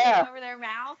put duct tape over their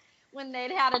mouth when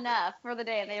they'd had enough for the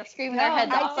day and they were screaming their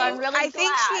heads off. So I'm really I glad.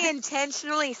 think she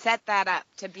intentionally set that up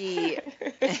to be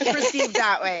perceived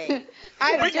that way.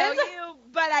 I don't know you,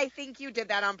 but I think you did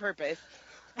that on purpose.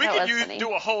 We That could was funny.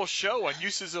 do a whole show on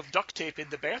uses of duct tape in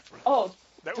the bathroom. Oh,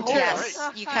 That would be Yes,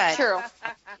 great. you could. True.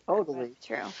 Totally.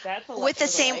 True. that's a With the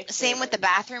that's a same with the lifesaver.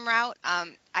 bathroom route.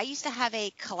 I used to have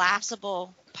a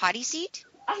collapsible potty seat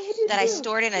I did that I too.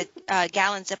 stored in a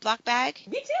gallon Ziploc bag.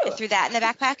 Me I too. threw that in the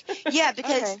backpack. Yeah,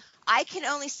 because Okay. I can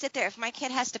only sit there. If my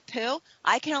kid has to poo,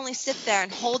 I can only sit there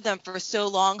and hold them for so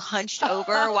long hunched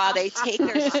over while they take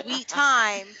their sweet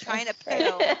time trying to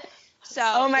poo. So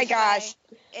Oh my this way, gosh.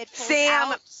 it folds Sam,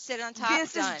 out, sit on top.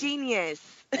 This done. is genius.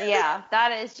 Yeah,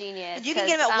 that is genius. And you can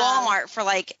get them at Walmart for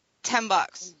like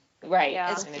 $10. Right.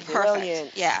 Yeah. It's And it just perfect.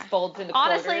 Brilliant. Yeah. folds into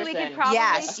Honestly, quarters we could and- probably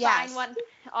Yes, find yes. one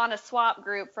on a swap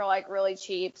group for like really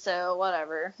cheap. So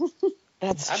whatever.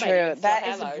 That's I might true. even still That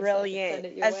have is ours, so I can brilliant. send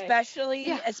it your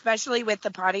way. Especially with the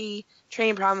potty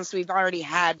training problems we've already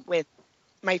had with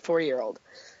my 4-year-old.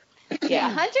 Yeah,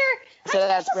 Hunter. So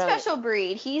that's a brilliant. special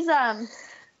breed. He's a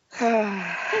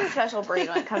special breed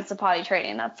when it comes to potty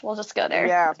training. We'll just go there.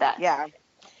 Yeah, with that. yeah.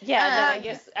 Yeah,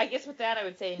 no, I guess with that I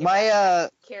would say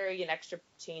carry an extra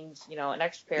change, an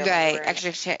extra pair of Right.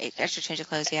 underwear. Extra change of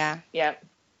clothes. Yeah. Yeah.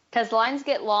 Because lines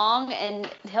get long, and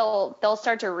they'll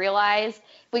start to realize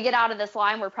if we get out of this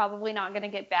line, we're probably not going to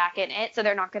get back in it, so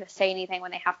they're not going to say anything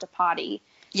when they have to potty.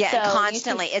 Yeah, So and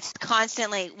constantly. It's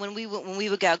constantly when we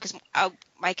would go, because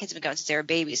my kids have been going since they were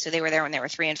babies, so they were there when they were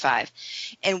 3 and 5,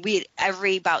 and we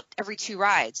every 2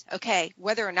 rides. Okay,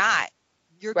 whether or not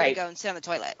you're going Right. to go and sit on the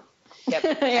toilet, Yep.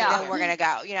 and then we're going to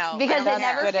go. Because I it don't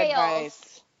never care. Good fails. advice.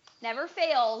 Never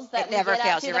fails that It never we get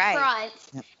fails, up to you're the right.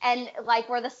 front, and like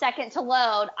we're the second to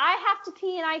load. I have to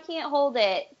pee and I can't hold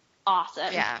it.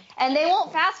 Awesome. Yeah. And they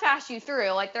won't fast you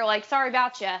through. Like they're like, sorry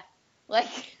about you. Like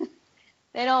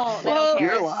they don't care.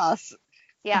 Your loss.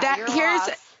 Yeah. Your loss.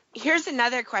 Here's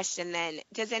another question then.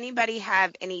 Does anybody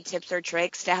have any tips or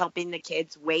tricks to helping the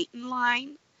kids wait in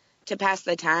line to pass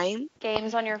the time?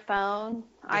 Games on your phone.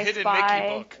 The I Hidden Spy.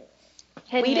 Mickey book.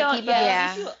 Hidden We don't. Mickey book.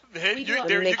 Yeah. We do, You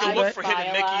do can look for I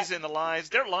hidden Spy a lot. Mickeys in the lines.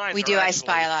 Their lines We are do. I actually-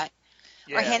 spy a lot.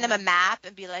 Yeah. Or hand them a map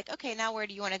and be like, okay, now where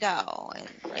do you want to go? And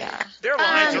yeah. Their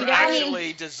lines are yeah,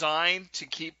 actually designed to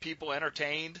keep people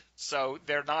entertained, so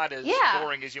they're not as Yeah.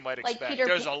 boring as you might Like expect. Peter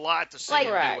There's Pan- a lot to see like-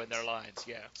 and do in Correct. their lines,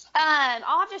 yeah.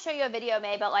 I'll have to show you a video,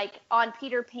 May, but like on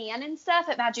Peter Pan and stuff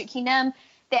at Magic Kingdom,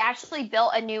 they actually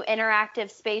built a new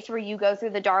interactive space where you go through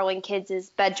the Darling Kids'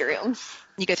 bedroom.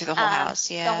 You go through the whole house.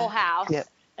 Yeah. The whole house. Yep.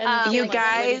 And You like,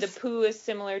 guys- Winnie the Pooh is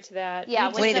similar to that. Yeah,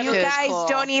 We Winnie just the Pooh You is guys cool.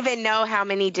 don't even know how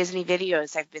many Disney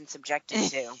videos I've been subjected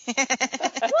to.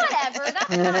 Whatever.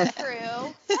 That's not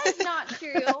true. That's not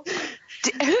true.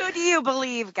 Who do you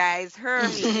believe, guys? Her or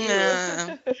me?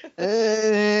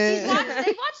 They've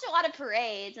watched a lot of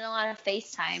parades and a lot of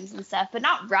FaceTimes and stuff, but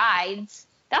not rides.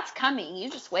 That's coming. You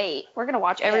just wait. We're going to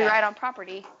watch every Yeah. ride on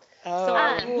property. So Oh.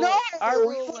 our No,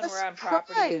 rule when we're on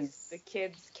property is the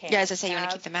kids can't. Yeah, as I say, you want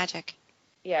have- to keep the magic.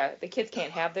 Yeah, the kids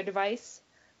can't have their device.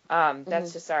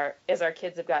 That's just as our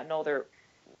kids have gotten older,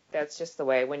 that's just the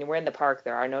way. When we're in the park,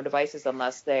 there are no devices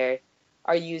unless they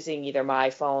are using either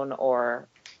my phone or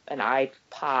an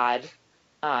iPod,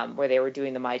 where they were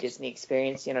doing the My Disney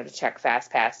experience, to check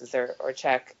fast passes or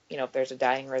check, if there's a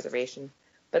dining reservation.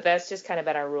 But that's just kind of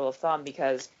been our rule of thumb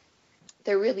because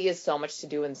there really is so much to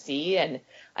do and see. And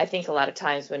I think a lot of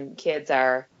times when kids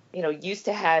are, used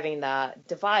to having the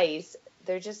device,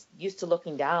 they're just used to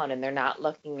looking down and they're not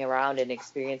looking around and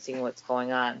experiencing what's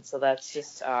going on. So that's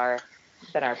just been our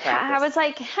practice. I was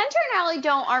like, Hunter and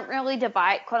Allie aren't really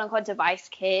quote unquote device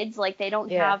kids. Like they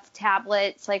don't Yeah. have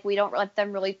tablets. Like we don't let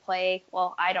them really play.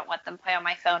 Well, I don't let them play on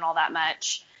my phone all that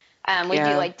much. We do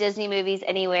Yeah. like Disney movies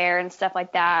anywhere and stuff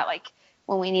like that. Like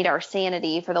when we need our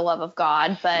sanity, for the love of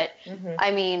God. But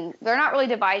I mean, they're not really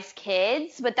device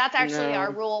kids. But that's actually No.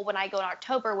 our rule when I go in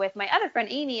October with my other friend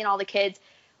Amy and all the kids.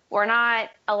 We're not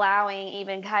allowing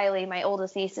even Kylie, my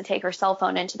oldest niece, to take her cell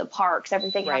phone into the parks.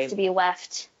 Everything Right. has to be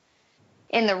left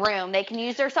in the room. They can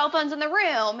use their cell phones in the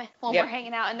room when Yep. we're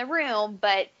hanging out in the room,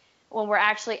 but when we're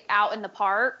actually out in the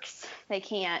parks, they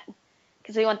can't,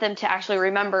 because we want them to actually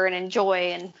remember and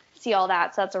enjoy and see all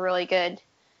that. So that's a really good.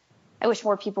 I wish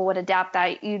more people would adapt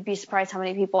that. You'd be surprised how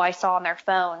many people I saw on their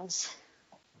phones.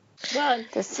 Well,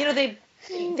 Just-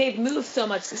 they've moved so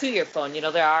much to your phone.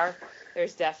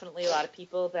 There's definitely a lot of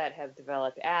people that have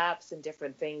developed apps and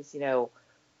different things,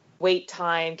 wait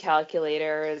time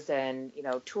calculators and,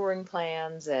 touring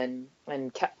plans and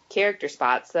character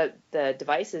spots, that the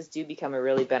devices do become a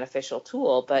really beneficial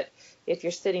tool. But if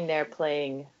you're sitting there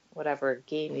playing whatever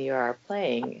game you are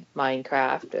playing,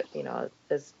 Minecraft,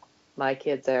 as my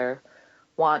kids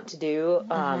want to do,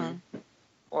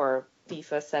 or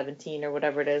FIFA 17 or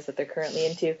whatever it is that they're currently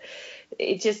into,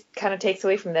 it just kind of takes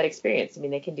away from that experience. I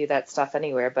mean, they can do that stuff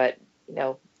anywhere, but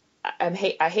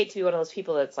I hate to be one of those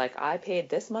people that's like, I paid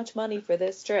this much money for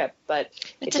this trip, but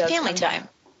It's it a does family come down- time.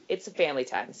 It's a family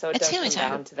time, so it It's does come family time.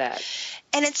 down to that.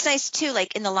 And it's nice too,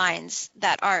 like in the lines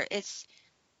that are,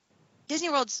 Disney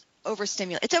World's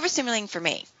overstimulating. It's overstimulating for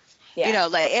me. Yeah.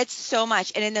 Like it's so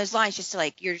much. And in those lines, just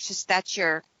like, that's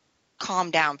your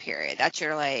calm down period. That's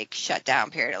your like shut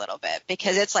down period a little bit,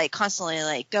 because it's like constantly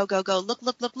like go,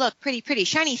 look, pretty,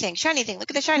 shiny thing, look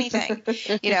at the shiny thing,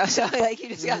 so like you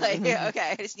just got like,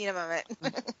 okay, I just need a moment.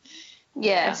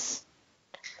 Yes.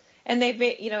 And they've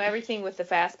made, everything with the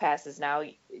fast passes now,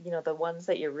 the ones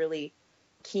that you're really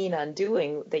keen on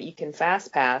doing that you can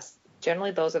fast pass,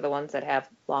 generally those are the ones that have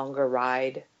longer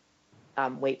ride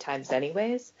wait times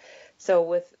anyways. So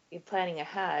with planning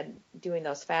ahead, doing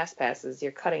those fast passes,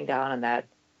 you're cutting down on that,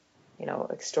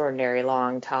 extraordinary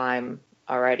long time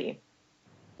already.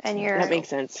 And that makes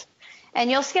sense. And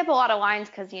you'll skip a lot of lines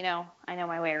because, I know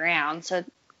my way around. So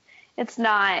it's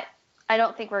not, I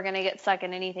don't think we're going to get stuck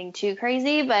in anything too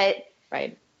crazy, but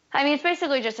right. I mean, it's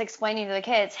basically just explaining to the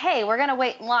kids, hey, we're going to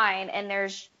wait in line, and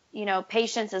there's,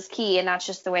 patience is key, and that's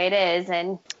just the way it is.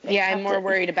 And yeah, I'm more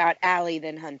worried about Allie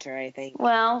than Hunter, I think.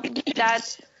 Well,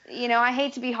 that's, I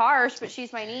hate to be harsh, but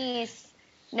she's my niece.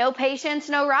 No patience,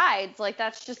 no rides. Like,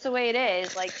 that's just the way it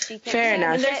is. Like, she can't. Fair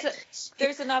enough. And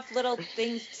there's enough little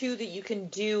things too that you can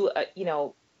do.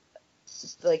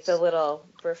 Like the little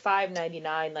for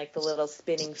 $5.99, like the little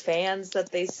spinning fans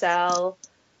that they sell.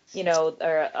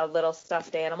 Or a little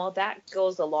stuffed animal that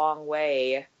goes a long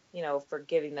way. For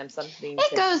giving them something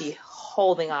to be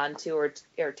holding on to or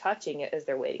touching it as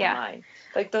they're waiting in line.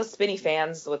 Like those spinny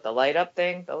fans with the light up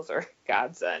thing, those are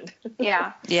godsend.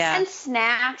 Yeah. Yeah. And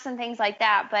snacks and things like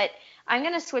that. But I'm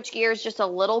going to switch gears just a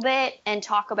little bit and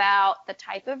talk about the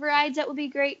type of rides that would be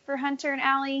great for Hunter and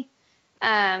Allie.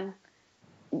 That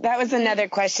was another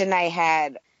question I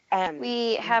had.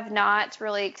 We have not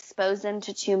really exposed them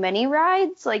to too many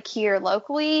rides, like here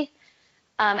locally.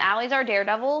 Allie's our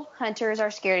daredevil. Hunter's our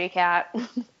scaredy cat.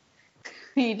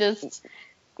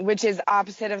 Which is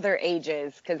opposite of their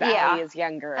ages, because Allie is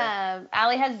younger.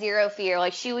 Allie has zero fear.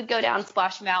 Like, she would go down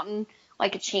Splash Mountain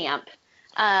like a champ.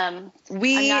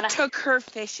 We took her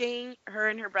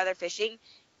and her brother fishing,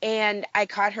 and I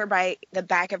caught her by the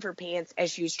back of her pants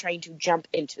as she was trying to jump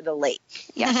into the lake.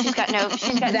 Yeah, she's got zero.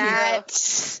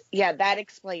 Yeah, that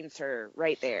explains her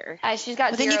right there. She's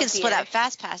got zero then you can fear. split up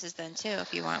fast passes then too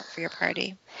if you want for your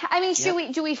party. I mean,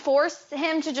 do we force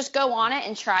him to just go on it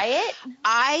and try it?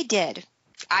 I did.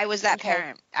 I was that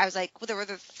parent. I was like, well, there were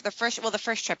the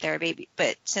first trip they were baby,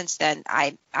 but since then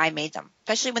I made them,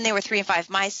 especially when they were 3 and 5.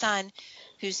 My son,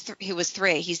 who was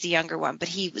 3, he's the younger one, but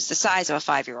he was the size of a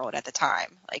 5-year-old at the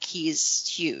time. Like, he's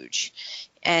huge,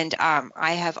 and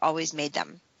I have always made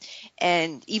them.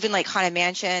 And even like Haunted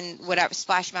Mansion, whatever,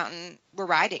 Splash Mountain, we're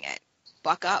riding it.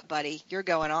 Buck up, buddy, you're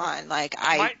going on. Like,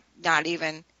 not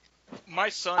even. My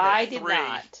son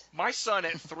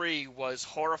at 3 was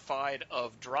horrified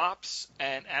of drops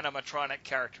and animatronic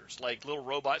characters, like little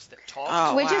robots that talk.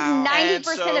 Oh, which is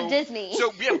 90% of Disney.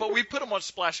 So yeah, but we put them on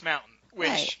Splash Mountain, which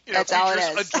right. that's all it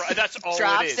is. That's all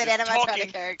drops it is. and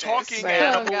animatronic characters. Talking right.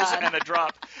 animals Oh, and a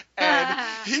drop. And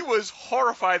he was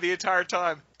horrified the entire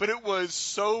time, but it was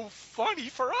so funny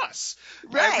for us.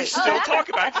 Right. And we still talk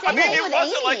about it. I mean, it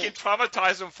wasn't like it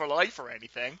traumatized him for life or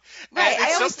anything. Right. And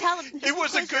I always tell him it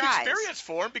was a good experience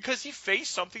for him because he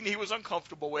faced something he was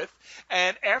uncomfortable with,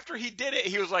 and after he did it,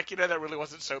 he was like, that really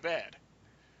wasn't so bad.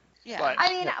 Yeah. But, I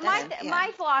mean,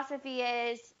 my philosophy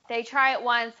is they try it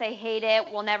once, they hate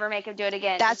it, we'll never make them do it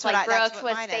again. That's just like Brooks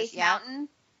with mine Space is, yeah. Mountain.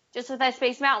 Just with that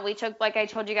Space Mountain, we took, like I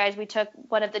told you guys, we took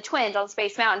one of the twins on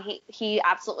Space Mountain. He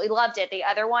absolutely loved it. The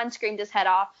other one screamed his head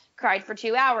off, cried for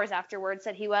 2 hours afterwards,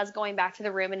 said he was going back to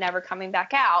the room and never coming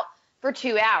back out for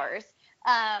 2 hours.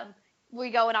 We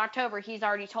go in October. He's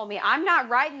already told me, I'm not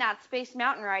riding that Space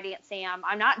Mountain ride, Aunt Sam.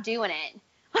 I'm not doing it.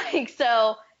 Like,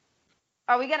 so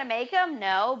are we going to make him?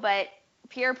 No, but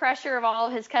peer pressure of all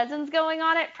of his cousins going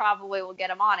on it probably will get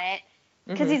him on it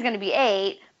because he's going to be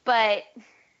 8. But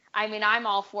I mean, I'm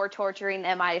all for torturing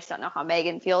them. I just don't know how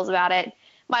Megan feels about it.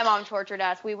 My mom tortured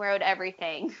us. We rode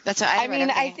everything. That's what I think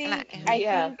I think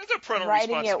it's a parental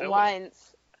riding it responsibility.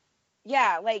 once.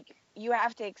 Yeah, like you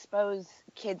have to expose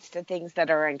kids to things that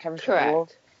are uncomfortable.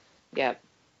 Correct.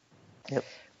 Yep.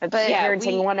 But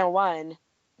parenting 101.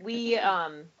 We,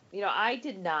 I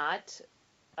did not,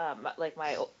 like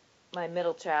my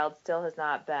middle child still has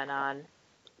not been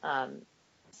on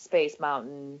Space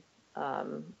Mountain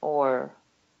or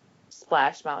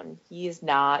Splash Mountain. He's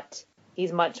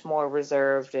much more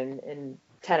reserved and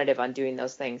tentative on doing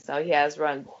those things. So he has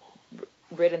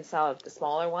ridden some of the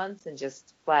smaller ones and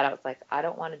just flat out like, I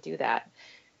don't want to do that.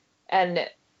 And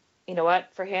you know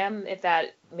what, for him, if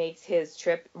that makes his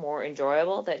trip more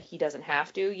enjoyable, that he doesn't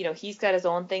have to, he's got his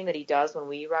own thing that he does when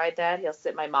we ride that.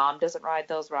 My mom doesn't ride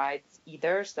those rides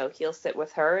either, so he'll sit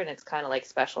with her, and it's kind of like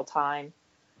special time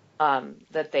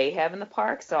that they have in the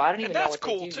park. So I don't even know what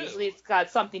they do. Too. Usually it's got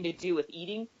something to do with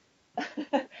eating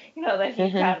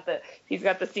That he's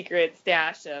got the secret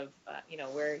stash of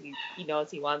where he knows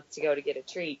he wants to go to get a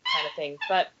treat kind of thing.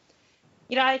 But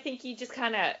I think you just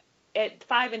kind of at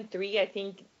 5 and 3, I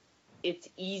think it's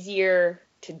easier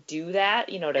to do that,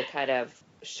 to kind of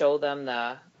show them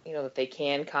that they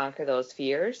can conquer those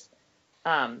fears.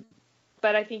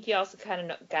 But I think you also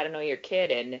kind of got to know your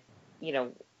kid and,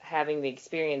 having the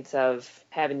experience of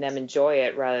having them enjoy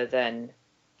it rather than,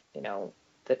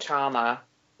 the trauma.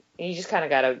 You just kind of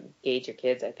got to gauge your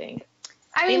kids, I think.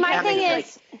 I mean, my thing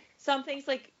is, some things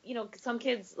like, some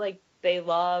kids, like, they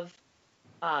love,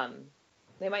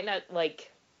 they might not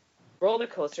like roller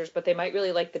coasters, but they might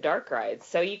really like the dark rides.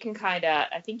 So I think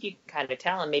you can kind of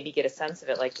tell and maybe get a sense of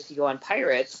it. Like if you go on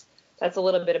Pirates, that's a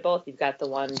little bit of both. You've got the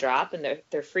one drop and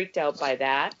they're freaked out by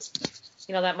that.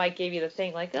 That might give you the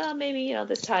thing like, oh, maybe,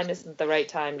 this time isn't the right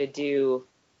time to do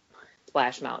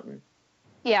Splash Mountain.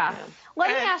 Yeah.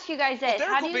 Let me ask you guys this. They're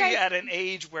going to be at an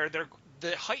age where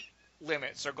the height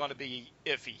limits are going to be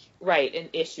iffy. Right, an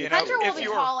issue. Hunter will be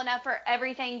tall enough for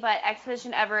everything but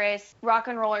Expedition Everest, Rock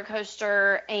and Roller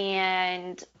Coaster,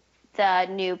 and the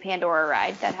new Pandora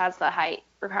ride that has the height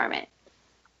requirement.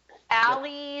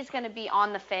 Allie's going to be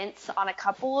on the fence on a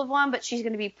couple of them, but she's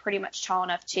going to be pretty much tall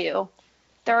enough too.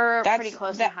 They're pretty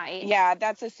close in height. Yeah,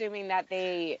 that's assuming that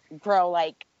they grow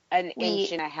like an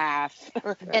inch and a half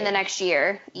in the next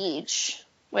year each,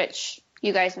 which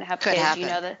you guys have could kids, happen.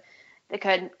 that it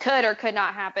could or could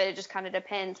not happen. It just kind of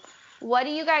depends. What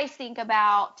do you guys think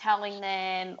about telling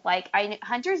them, like,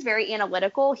 Hunter's very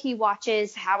analytical. He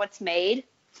watches how it's made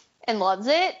and loves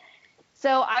it.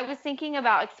 So I was thinking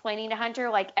about explaining to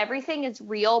Hunter, like, everything is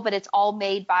real, but it's all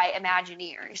made by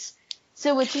Imagineers.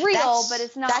 So it's real, but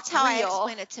it's not real. That's how I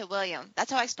explain it to William.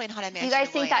 That's how I explain Haunted Mansion. Do you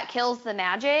guys think that kills the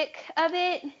magic of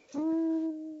it?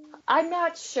 I'm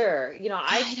not sure.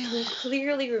 I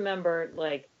clearly remember,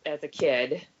 like, as a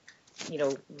kid,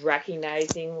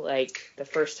 recognizing, like, the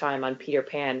first time on Peter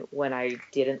Pan when I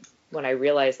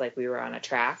realized, like, we were on a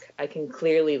track. I can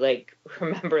clearly, like,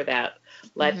 remember that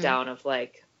letdown of,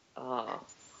 like, oh.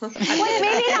 Well,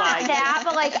 maybe not that,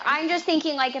 but, like, I'm just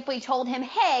thinking, like, if we told him,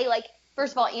 hey, like,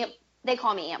 first of all, they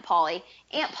call me Aunt Polly.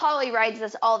 Aunt Polly rides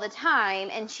this all the time,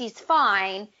 and she's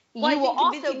fine. Well, you will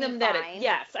also be them fine.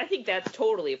 Yes, I think that's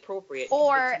totally appropriate.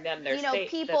 Or, them they're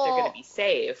people, that they're going to be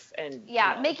safe. And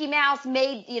Mickey Mouse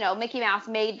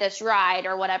made this ride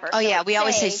or whatever. Oh, so yeah, we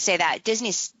always safe. say that.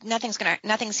 Disney's,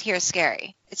 nothing's here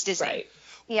scary. It's Disney. Right.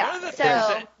 Yeah.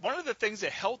 One of the things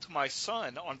that helped my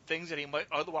son on things that he might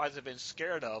otherwise have been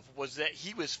scared of was that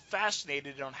he was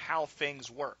fascinated on how things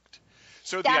worked.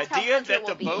 So the idea that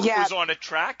the boat was on a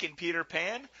track in Peter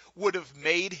Pan would have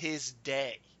made his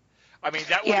day. I mean,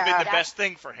 that would have been the best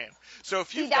thing for him. So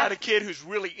if you've got a kid who's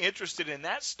really interested in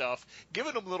that stuff,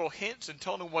 giving them little hints and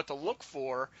telling them what to look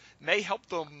for may help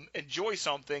them enjoy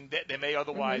something that they may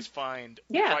otherwise find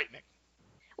frightening.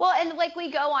 Well, and like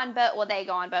we go on boat. Well, they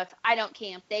go on boats. I don't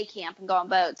camp. They camp and go on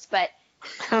boats. But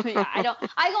I don't.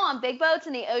 I go on big boats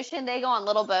in the ocean. They go on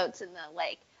little boats in the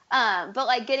lake. But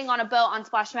like getting on a boat on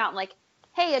Splash Mountain, like,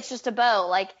 hey, it's just a boat.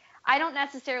 Like, I don't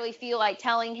necessarily feel like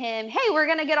telling him, hey, we're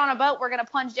going to get on a boat, we're going to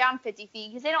plunge down 50 feet,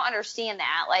 because they don't understand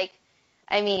that. Like,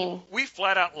 I mean. We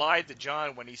flat out lied to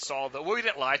John when he saw well, we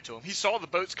didn't lie to him. He saw the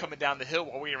boats coming down the hill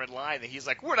while we were in line, and he's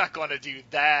like, we're not going to do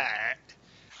that.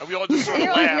 And we all just sort of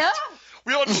laughed. Like, no.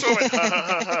 We all just sort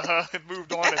of and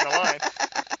moved on in the line.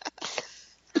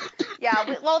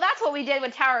 Yeah, well, that's what we did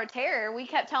with Tower of Terror. We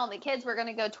kept telling the kids we're going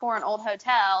to go tour an old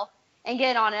hotel and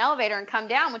get on an elevator and come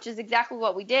down, which is exactly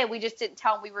what we did. We just didn't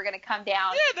tell them we were going to come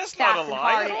down that's fast not a and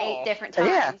lie hard at and all. 8 different times.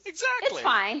 Yeah, exactly. It's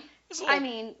fine. I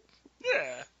mean,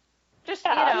 just,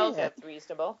 that's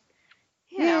reasonable.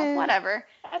 Whatever.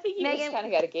 I think you just kind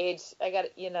of got to gauge.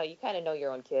 You kind of know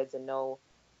your own kids and know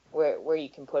where you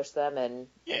can push them and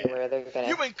where they're going to.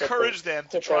 You encourage them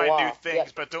to try new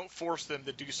things, but don't force them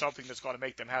to do something that's going to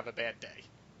make them have a bad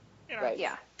day. Right.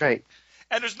 Yeah. Right.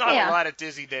 And there's not a lot at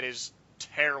Disney that is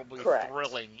terribly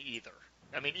thrilling either.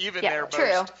 I mean, even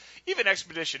even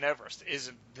Expedition Everest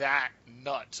isn't that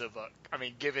nuts of a. I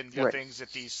mean, given the things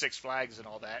at these Six Flags and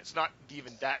all that, it's not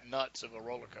even that nuts of a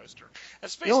roller coaster. And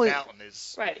Space Mountain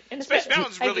is And Space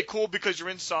Mountain's really cool because you're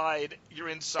inside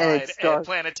a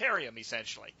planetarium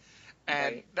essentially,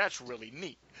 and that's really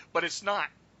neat. But it's not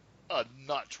a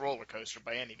nuts roller coaster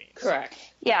by any means. Correct.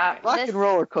 Yeah. Rock and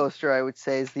Roller Coaster, I would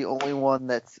say, is the only one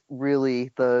that's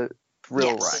really the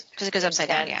thrill ride. Because it goes upside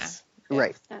down,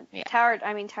 Right. Tower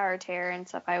of Terror and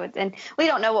stuff. And we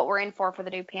don't know what we're in for the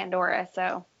new Pandora,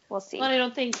 so we'll see. Well, I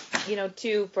don't think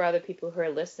too, for other people who are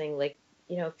listening, like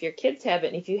if your kids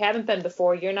haven't, if you haven't been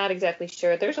before, you're not exactly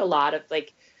sure. There's a lot of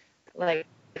like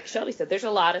Shelby said, there's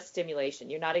a lot of stimulation.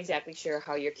 You're not exactly sure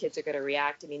how your kids are going to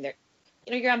react. I mean,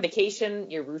 you're on vacation,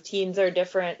 your routines are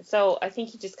different. So I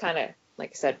think you just kind of,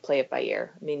 like I said, play it by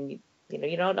ear. I mean,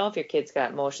 you don't know if your kid's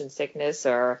got motion sickness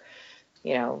or,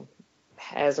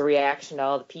 has a reaction to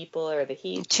all the people or the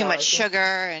heat. Too much sugar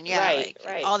and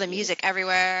right. all the music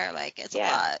everywhere. Like, it's a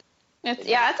lot. It's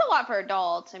a lot for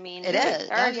adults. I mean, it is.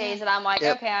 There are days that I'm like,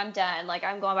 okay, I'm done. Like,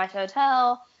 I'm going back to the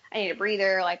hotel. I need a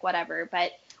breather, like whatever.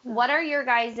 But what are your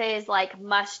guys' like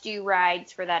must-do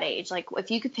rides for that age? Like, if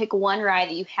you could pick one ride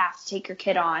that you have to take your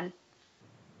kid on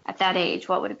at that age,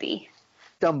 what would it be?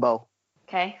 Dumbo.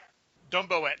 Okay.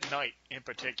 Dumbo at night, in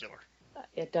particular.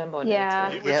 Yeah, Dumbo. Yeah.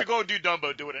 If you're going to do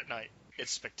Dumbo, do it at night.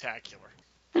 It's spectacular.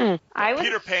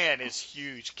 Peter Pan is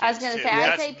huge. I was going to say,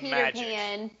 I'd say Peter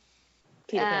Pan.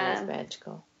 Peter Pan is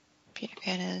magical. Peter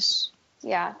Pan is.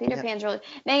 Yeah, Peter Pan's really.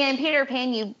 Megan, Peter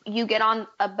Pan, you get on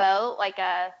a boat like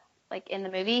in the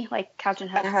movie, like Captain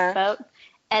Hook's boat,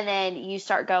 and then you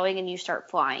start going and you start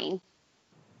flying.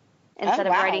 Instead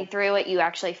of riding through it, you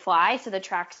actually fly. So the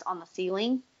track's on the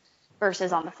ceiling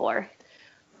versus on the floor.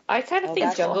 I kind of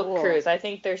think Jungle Cruise. I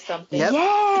think there's something. Yep.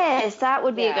 Yes, that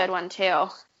would be a good one too.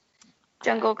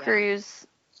 Jungle Cruise.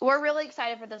 We're really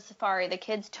excited for the safari. The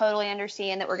kids totally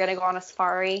understand that we're going to go on a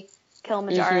safari,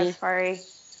 Kilimanjaro safari.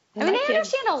 I mean, they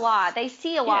understand a lot. They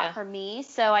see a lot from me,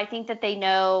 so I think that they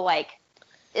know, like,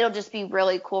 it'll just be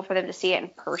really cool for them to see it in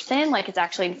person, like it's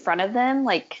actually in front of them,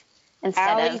 like,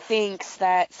 instead Allie thinks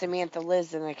that Samantha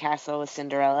lives in the castle with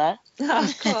Cinderella.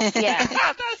 Oh, cool. Yeah.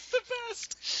 That's the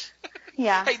best.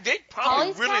 Yeah. Hey, they'd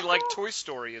probably really like Toy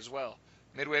Story as well.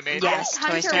 Midway Mania. Yes,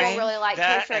 Hunter will really like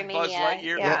Toy Story Mania. Buzz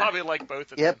Lightyear. They'll probably like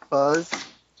both of them. Yep, Buzz.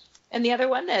 And the other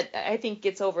one that I think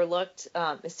gets overlooked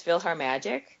is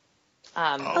PhilharMagic.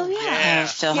 PhilharMagic.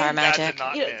 That's a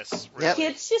not miss. Really.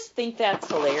 Kids just think that's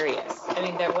hilarious. I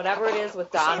mean, whatever it is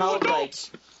with Donald, like,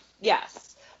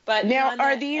 yes. But now,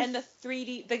 are these... And the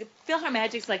 3D... The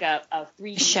PhilharMagic's like a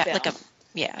 3D film. Like a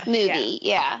movie,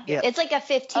 yeah. It's like a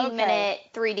 15-minute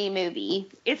 3D movie.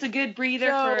 It's a good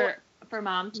breather for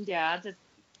moms and dads. It's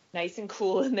nice and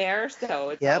cool in there, so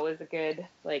it's always a good,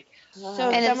 like... So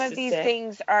some of these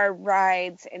things are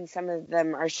rides and some of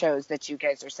them are shows that you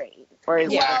guys are saying. Or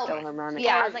is it Philharmonic?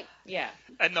 Yeah, I was like... Yeah.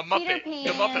 And the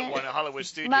Muppet one at Hollywood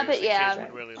Studios. Muppet, kids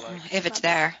would really like. If it's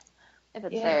there. If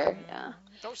it's there, yeah.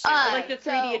 Don't say that. Like the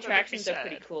 3D attractions are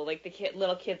pretty cool. Like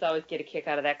little kids always get a kick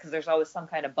out of that because there's always some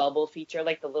kind of bubble feature.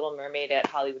 Like the Little Mermaid at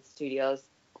Hollywood Studios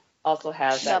also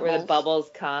has that where the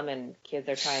bubbles come and kids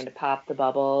are trying to pop the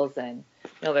bubbles and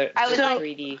they're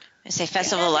 3D. I say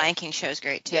Festival of Lion King show's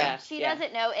great too. Yeah, she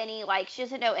doesn't know any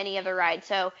of the rides.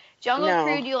 So Jungle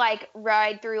Cruise, you like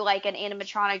ride through like an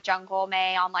animatronic jungle,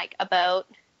 May, on like a boat.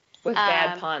 With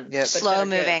bad puns. Yep. Slow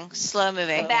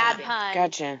moving. Bad puns.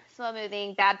 Gotcha. Slow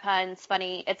moving, bad puns,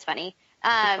 funny. It's funny.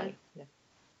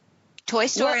 Toy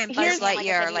Story and Buzz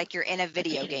Lightyear, like you're in a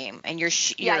video game and you're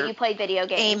you play video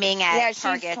games. Aiming at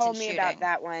targets she's told and me shooting. about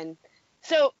that one.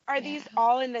 So are these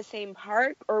all in the same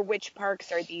park, or which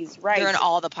parks are these rides? They're in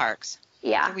all the parks.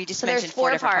 Yeah. We just so mentioned there's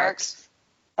 4 different parks.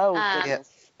 Oh,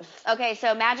 goodness. Okay,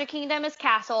 so Magic Kingdom is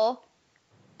Castle,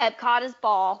 Epcot is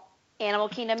Ball, Animal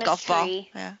Kingdom is Golf Tree, ball.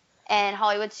 Yeah. and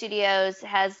Hollywood Studios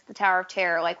has the Tower of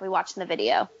Terror, like we watched in the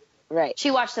video. Right.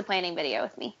 She watched the planning video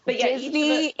with me. But yeah,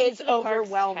 Disney is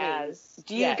overwhelming.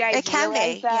 Do you guys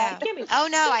realize that? Yeah. Oh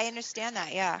no, I understand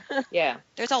that. Yeah. Yeah.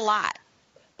 There's a lot.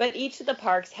 But each of the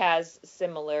parks has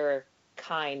similar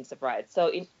kinds of rides. So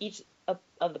in each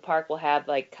of the park will have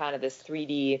like kind of this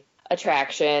 3D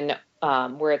attraction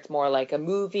where it's more like a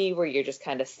movie where you're just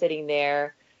kind of sitting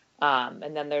there.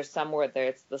 And then there's some where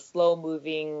it's the slow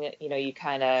moving, you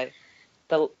kind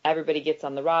of, everybody gets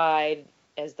on the ride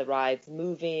as the ride's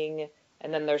moving.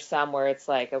 And then there's some where it's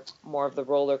like more of the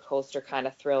roller coaster kind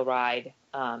of thrill ride.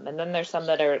 And then there's some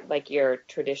that are like your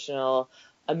traditional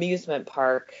amusement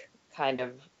park kind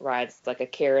of rides, like a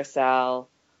carousel,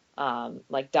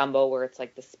 like Dumbo where it's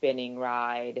like the spinning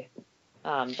ride.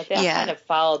 But they all kind of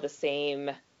follow the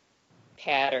same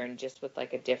pattern, just with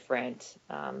like a different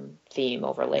theme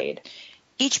overlaid.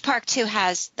 Each park too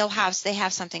they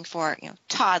have something for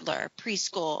toddler,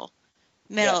 preschool,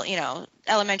 middle,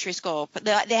 elementary school. But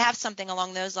they have something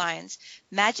along those lines.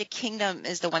 Magic Kingdom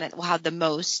is the one that will have the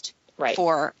most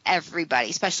for everybody,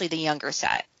 especially the younger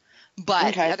set.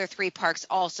 But the other 3 parks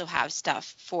also have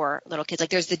stuff for little kids. Like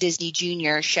there's the Disney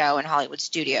Junior show in Hollywood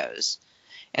Studios,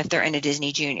 if they're into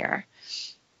Disney Junior.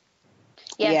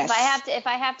 Yes. If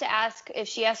I have to ask, if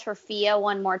she asks for Fia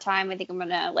one more time, I think I'm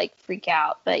gonna like freak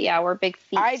out. But yeah, we're big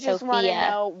Fia. I just want to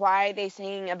know why they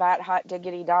sing about hot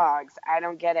diggity dogs. I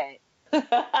don't get it.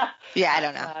 Yeah, I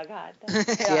don't know. Oh God.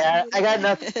 Yeah, I got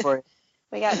nothing for it.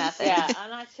 We got nothing. Yeah, I'm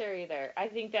not sure either. I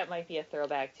think that might be a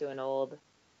throwback to an old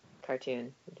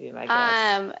cartoon, would be my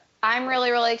guess. I'm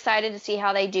really, really excited to see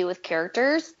how they do with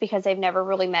characters because they've never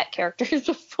really met characters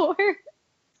before.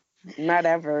 Not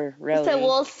ever, really. So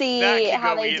we'll see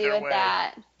how they do with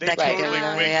that. They totally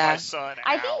wig my son out.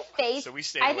 I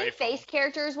think face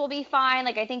characters will be fine.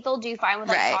 Like I think they'll do fine with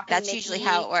like talking That's Mickey usually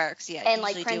how it works. Yeah, and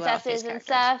like princesses and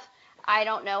stuff. I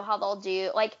don't know how they'll do.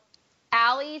 Like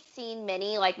Allie's seen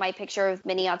Minnie. Like my picture of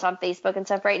Minnie on Facebook and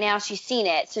stuff right now. She's seen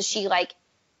it, so she like,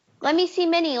 let me see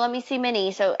Minnie. Let me see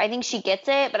Minnie. So I think she gets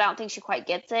it, but I don't think she quite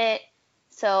gets it.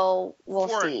 So we'll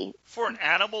see. For an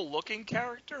animal-looking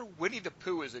character, Winnie the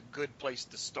Pooh is a good place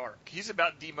to start. He's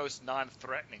about the most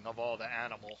non-threatening of all the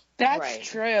animals. That's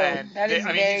true. And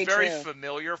he's very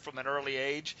familiar from an early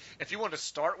age. If you want to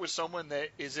start with someone that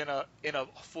is in a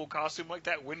full costume like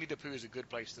that, Winnie the Pooh is a good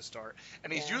place to start.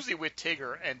 And he's usually with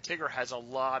Tigger, and Tigger has a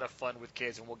lot of fun with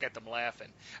kids and will get them laughing.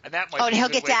 And that might be a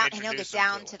good way to introduce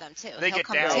them to them too.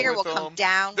 Tigger will come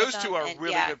down. Those two are a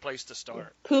really good place to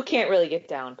start. Pooh can't really get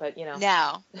down, but you know. No.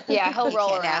 Yeah, he'll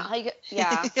roll around.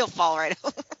 He'll fall right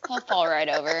over. He'll fall right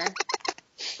over.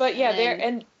 But yeah,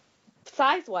 and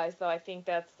size-wise, though, I think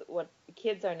that's what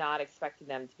kids are not expecting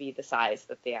them to be the size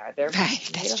that they are. They're right.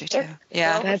 That's true too.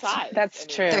 Yeah, that's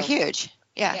true. They're huge.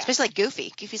 Yeah, especially like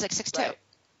Goofy. Goofy's like 6'2".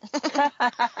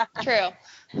 Right.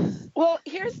 True. Well,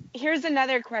 here's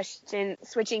another question.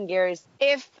 Switching gears,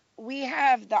 if we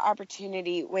have the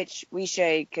opportunity, which we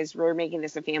should, because we're making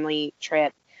this a family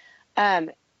trip,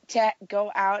 to go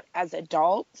out as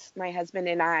adults, my husband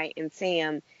and I and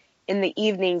Sam, in the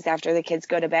evenings after the kids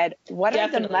go to bed, what are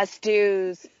the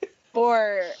must-dos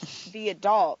for the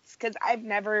adults? Because I've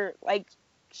never, like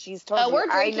she's told you, we're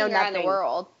drinking I know around nothing. The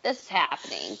world. This is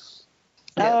happening.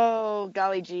 Oh,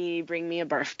 golly gee, bring me a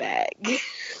birth bag.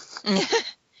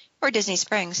 Or Disney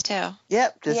Springs, too.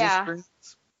 Yep, Disney Springs.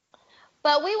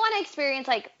 But we want to experience,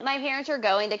 like, my parents are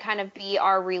going to kind of be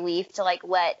our relief to, like,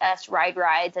 let us ride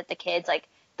rides at the kids. Like,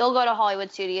 they'll go to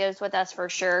Hollywood Studios with us for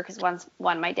sure because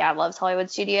my dad loves Hollywood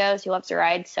Studios. He loves to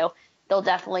ride, so they'll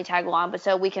definitely tag along. But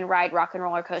so we can ride Rock and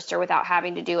Roller Coaster without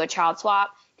having to do a child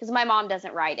swap because my mom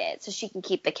doesn't ride it, so she can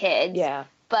keep the kids. Yeah.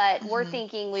 But we're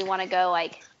thinking we want to go,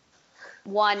 like,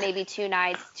 1, maybe 2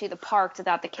 nights to the parks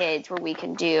without the kids where we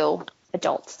can do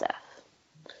adult stuff.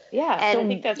 Yeah, and so I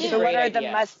think that's a great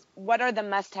idea. What are the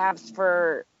must-haves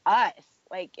for us?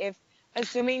 Like,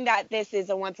 assuming that this is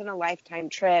a once-in-a-lifetime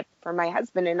trip for my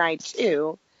husband and I,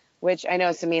 too, which I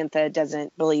know Samantha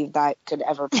doesn't believe that could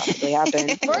ever possibly happen.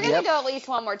 We're going to go at least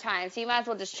one more time, so you might as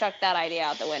well just chuck that idea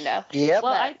out the window. Yep.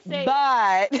 Well, I'd say...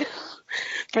 But,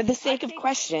 for the sake of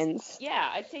questions...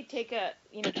 Yeah, I'd say take a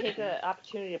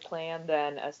opportunity to plan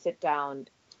then a sit-down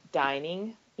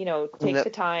dining. Take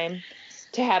the time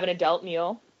to have an adult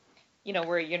meal.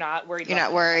 Where you're not worried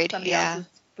about somebody else's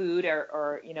food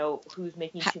or who's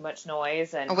making too much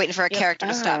noise and or waiting for a character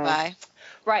to stop by.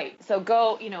 Right. So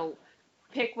go,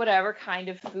 pick whatever kind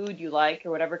of food you like or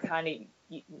whatever kind of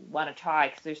you want to try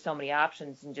because there's so many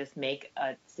options and just make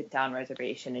a sit down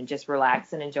reservation and just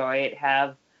relax and enjoy it.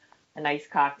 Have a nice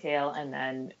cocktail and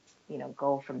then,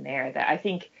 go from there. I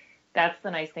think that's the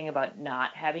nice thing about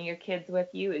not having your kids with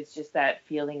you is just that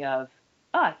feeling of,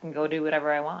 I can go do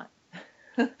whatever I want.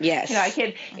 Yes. I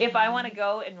can, if I want to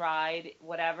go and ride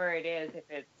whatever it is, if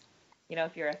it's,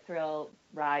 if you're a thrill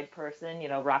ride person,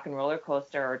 Rock and Roller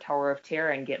Coaster or Tower of Terror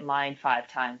and get in line 5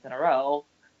 times in a row,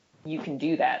 you can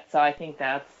do that. So I think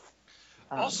that's...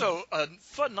 Also, a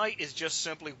fun night is just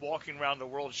simply walking around the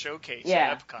World Showcase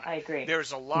at Epcot. I agree.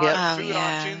 There's a lot of food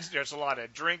options. There's a lot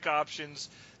of drink options.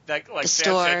 Like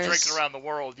Sam said, drinking around the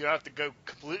world, you don't have to go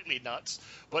completely nuts,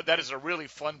 but that is a really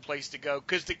fun place to go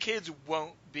because the kids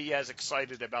won't be as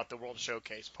excited about the World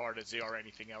Showcase part as they are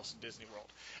anything else in Disney World.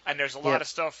 And there's a lot of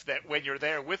stuff that when you're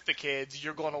there with the kids,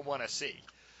 you're going to want to see.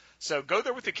 So go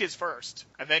there with the kids first,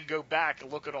 and then go back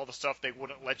and look at all the stuff they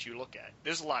wouldn't let you look at.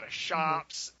 There's a lot of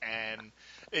shops, and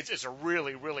it's a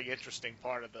really, really interesting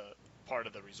part of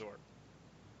the resort.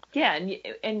 Yeah,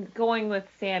 and going with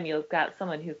Sam, you've got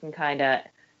someone who can kind of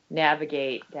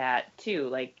navigate that too,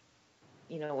 like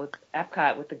with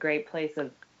Epcot, with the great place of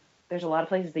there's a lot of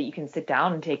places that you can sit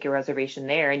down and take your reservation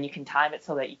there, and you can time it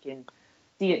so that you can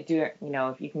see it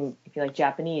if you like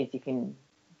Japanese, you can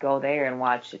go there and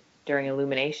watch it during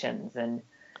illuminations, and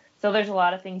so there's a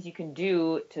lot of things you can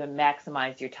do to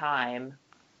maximize your time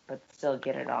but still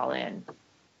get it all in.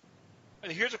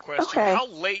 And here's a question. Okay. How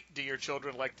late do your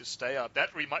children like to stay up? That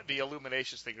might be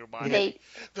Illuminations thing reminded me.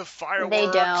 The fireworks.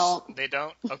 They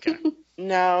don't? Okay.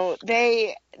 No,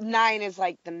 9 is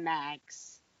like the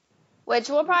max. Which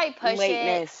we'll probably push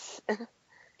lateness.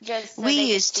 Just so we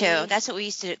they used could see. to. That's what we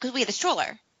used to do because we had a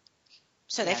stroller.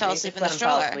 So they Yeah, fell they asleep just in the let 'em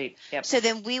fall stroller. asleep. Yep. So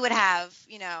then we would have,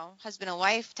 husband and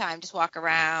wife time, just walk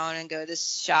around and go to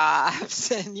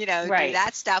shops and, do Right.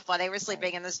 that stuff while they were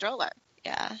sleeping in the stroller.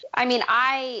 Yeah. I mean,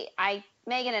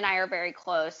 Megan and I are very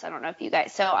close. I don't know if you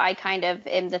guys, so I kind of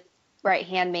am the right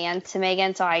hand man to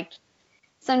Megan. So I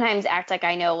sometimes act like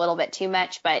I know a little bit too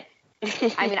much, but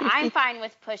I mean, I'm fine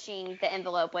with pushing the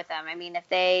envelope with them. I mean, if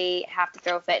they have to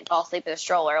throw a fit and fall asleep in a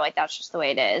stroller, like that's just the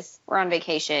way it is. We're on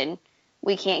vacation.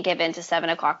 We can't give in to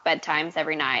 7:00 bedtimes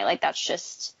every night. Like that's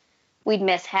just, we'd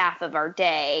miss half of our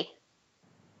day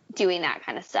doing that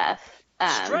kind of stuff.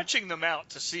 Stretching them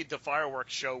out to see the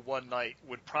fireworks show one night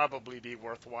would probably be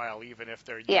worthwhile, even if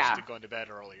they're used to going to bed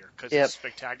earlier, because it's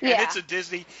spectacular. Yeah. And it's a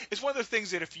Disney. It's one of the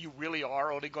things that if you really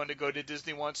are only going to go to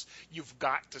Disney once, you've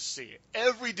got to see it.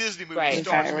 Every Disney movie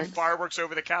starts with fireworks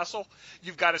over the castle.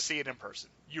 You've got to see it in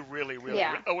person. You really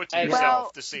owe it to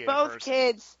yourself to see it in person. Both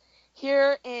kids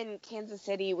here in Kansas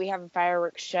City, we have a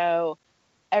fireworks show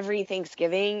every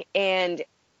Thanksgiving, and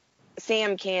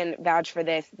Sam can vouch for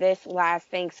this. This last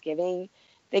Thanksgiving,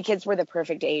 the kids were the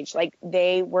perfect age. Like,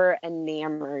 they were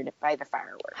enamored by the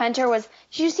fireworks. Hunter was,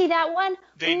 did you see that one?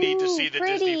 They need to see the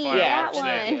pretty, Disney fireworks.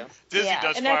 That one. Disney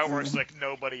does fireworks like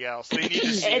nobody else. They need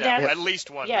to see that at least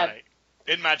one night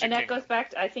in Magic Kingdom. And that goes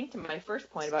back, I think, to my first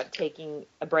point about taking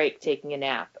a break, taking a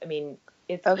nap. I mean,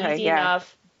 it's easy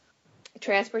enough.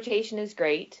 Transportation is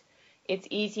great. It's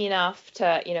easy enough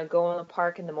to, go in the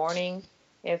park in the morning.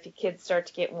 If your kids start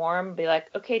to get warm, be like,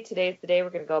 okay, today's the day we're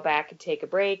going to go back and take a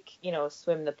break,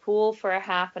 swim the pool for a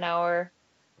half an hour,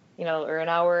 or an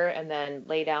hour, and then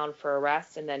lay down for a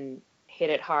rest, and then hit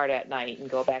it hard at night and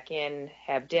go back in,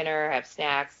 have dinner, have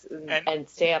snacks, and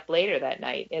stay up later that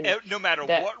night. And no matter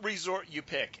what resort you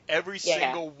pick, every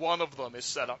single one of them is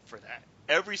set up for that.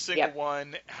 Every single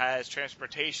one has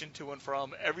transportation to and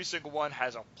from. Every single one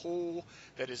has a pool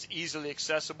that is easily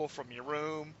accessible from your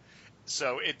room.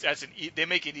 So they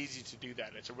make it easy to do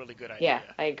that. It's a really good idea.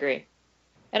 Yeah, I agree.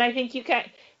 And I think you can,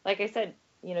 like I said,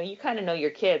 you kind of know your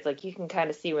kids. Like, you can kind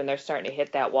of see when they're starting to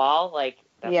hit that wall. Like,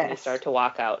 that's when they start to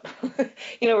walk out.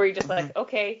 Where you're just like,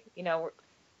 okay,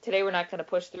 today we're not going to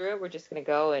push through it. We're just going to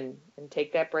go and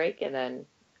take that break and then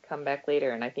come back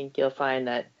later. And I think you'll find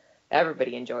that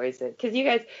everybody enjoys it. Because you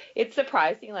guys, it's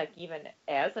surprising, like, even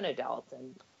as an adult,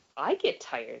 and I get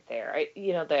tired there.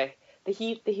 The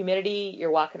heat, the humidity, you're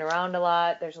walking around a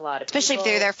lot. There's a lot of Especially people.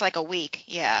 if they're there for like a week.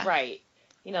 Yeah. Right.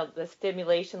 The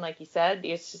stimulation, like you said,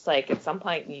 it's just like at some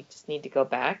point you just need to go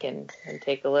back and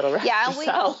take a little rest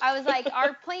yourself. I was like,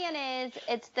 our plan is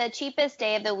it's the cheapest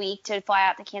day of the week to fly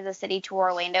out to Kansas City to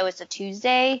Orlando. It's a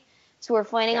Tuesday. So we're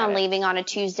planning on leaving on a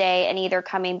Tuesday and either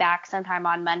coming back sometime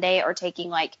on Monday or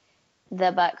taking like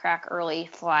the butt crack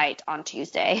early flight on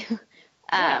Tuesday.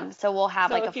 So we'll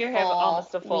have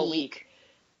almost a full week.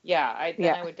 Yeah,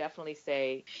 I would definitely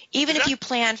say. Even if you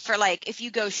plan for, like, if you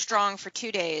go strong for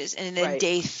 2 days and then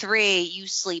day 3 you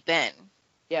sleep in.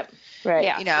 Yep. Right.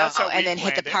 Yeah. That's how and then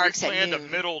hit the parks at noon. We planned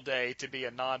a middle day to be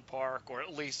a non-park or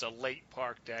at least a late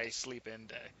park day, sleep-in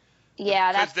day.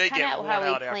 Yeah, that's kind of how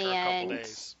we planned. After a couple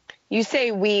days. You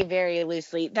say we very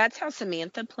loosely. That's how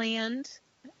Samantha planned.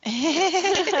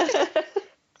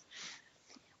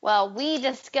 Well, we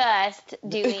discussed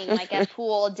doing like a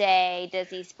pool day,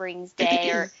 Disney Springs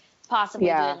day, or possibly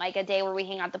doing like a day where we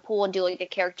hang out at the pool and do like a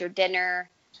character dinner,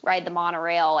 ride the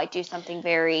monorail, like do something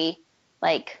very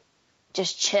like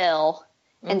just chill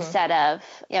instead of,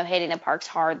 hitting the parks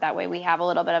hard. That way we have a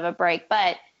little bit of a break.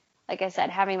 But like I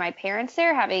said, having my parents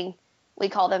there, we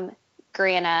call them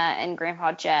Grandma and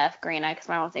Grandpa Jeff, Grandma, because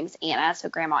my mom's name is Anna, so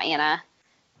Grandma Anna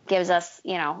gives us,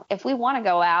 if we want to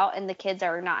go out and the kids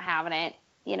are not having it,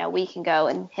 we can go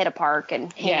and hit a park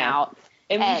and hang out.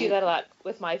 And we do that a lot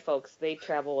with my folks. They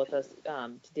travel with us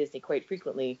to Disney quite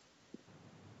frequently.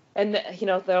 And,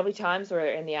 there'll be times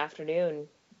where in the afternoon,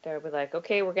 they'll be like,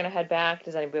 okay, we're going to head back.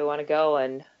 Does anybody want to go?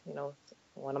 And,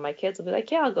 one of my kids will be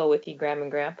like, yeah, I'll go with you, Grandma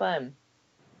and Grandpa. And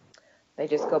they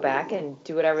just go back and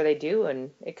do whatever they do.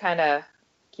 And it kind of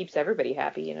keeps everybody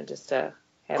happy, just to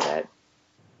have that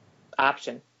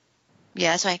option.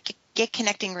 Yeah, so get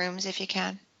connecting rooms if you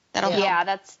can. That'll help. Yeah,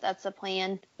 that's a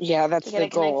plan. Yeah, that's to get the a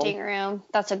goal. Connecting room.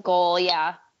 That's a goal.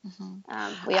 Yeah. Mm-hmm.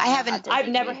 I've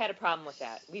never had a problem with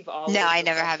that. We've always. No, I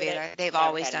never have either. They've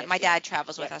always done. My dad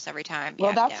travels with us every time.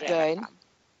 Well, that's good.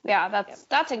 Yeah,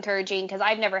 that's encouraging because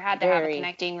I've never had to have a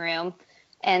connecting room,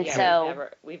 and so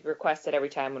we've requested every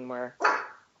time when we're.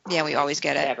 Yeah, we always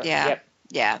get it. Never. Yeah. Yep.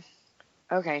 Yeah.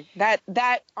 Okay,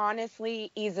 that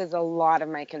honestly eases a lot of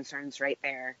my concerns right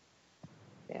there.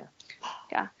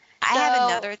 Yeah. I have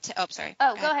another tip. Oh, sorry.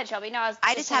 Oh, go ahead, Shelby. No,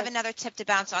 I just have another tip to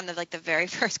bounce on the very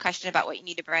first question about what you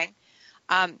need to bring.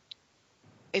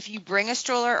 If you bring a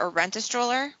stroller or rent a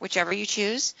stroller, whichever you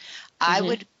choose, I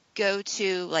would go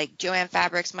to like Joann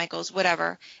Fabrics, Michaels,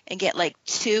 whatever, and get like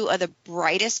 2 of the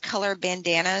brightest color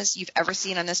bandanas you've ever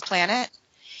seen on this planet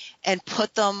and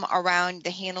put them around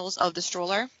the handles of the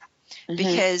stroller.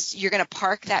 Because you're going to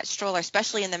park that stroller,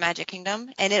 especially in the Magic Kingdom,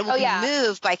 and it will be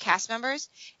moved by cast members,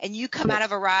 and you come out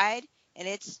of a ride, and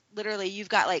it's literally you've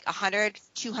got like 100,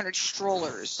 200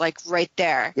 strollers like right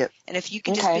there. Yep. And if you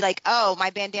can just be like, oh,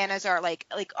 my bandanas are like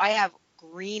I have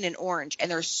green and orange,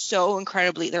 and they're so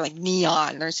they're like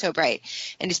neon, they're so bright,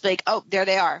 and just be like, oh, there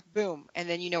they are, boom, and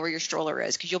then you know where your stroller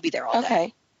is because you'll be there all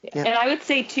day. Yeah. And I would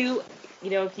say too,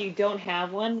 if you don't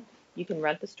have one, you can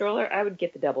rent the stroller. I would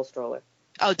get the double stroller.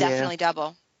 Oh, definitely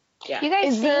double. Yeah. You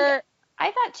guys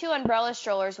I thought 2 umbrella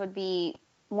strollers would be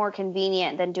more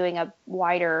convenient than doing a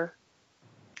wider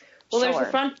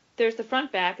stroller. There's the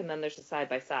front, back, and then there's the side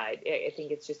by side. I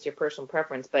think it's just your personal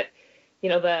preference, but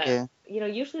usually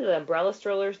the umbrella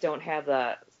strollers don't have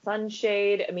the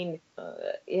sunshade. I mean,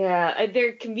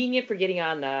 they're convenient for getting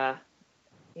on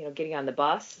the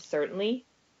bus, certainly.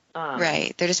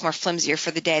 Right. They're just more flimsier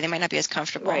for the day. They might not be as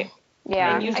comfortable. Right.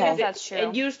 Yeah, I guess that's true.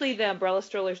 And usually the umbrella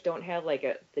strollers don't have like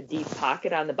the deep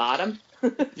pocket on the bottom.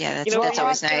 Yeah, that's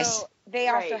always nice. They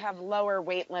also have lower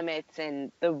weight limits,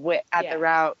 and the the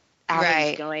route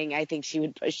Allie's going, I think she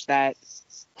would push that.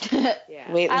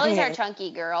 Allie's our chunky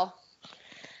girl.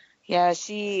 Yeah,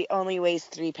 she only weighs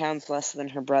 3 pounds less than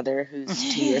her brother,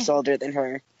 who's 2 years older than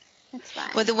her. That's fine.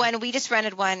 Well, we just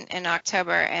rented one in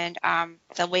October, and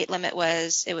the weight limit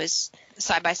was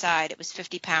side by side. It was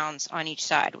 50 pounds on each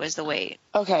side was the weight.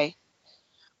 Okay.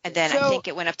 And then I think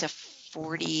it went up to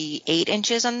 48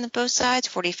 inches on both sides,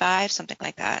 45, something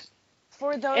like that.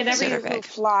 For those of you who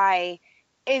fly,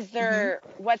 is there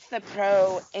what's the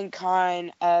pro and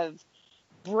con of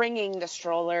bringing the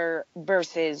stroller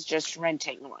versus just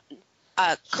renting one?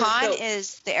 Con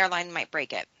is the airline might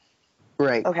break it.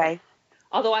 Right. Okay.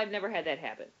 Although I've never had that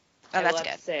happen. Oh,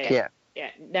 that's good. Yeah,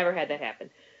 never had that happen.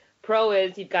 Pro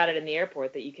is you've got it in the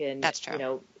airport that you can,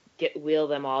 wheel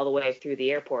them all the way through the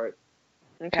airport.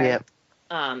 Okay. Yep.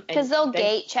 Because they'll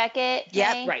gate check it.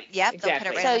 Yep. Right. Yep. Exactly. They'll put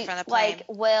it right in front of the plane.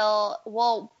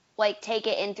 We'll take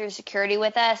it in through security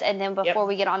with us, and then before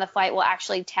we get on the flight, we'll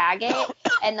actually tag it,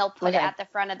 and they'll put it at the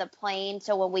front of the plane.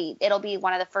 So when it'll be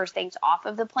one of the first things off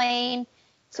of the plane.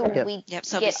 So when we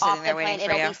get off the plane,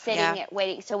 it'll be sitting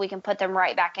waiting, so we can put them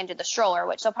right back into the stroller,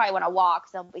 which they'll probably want to walk,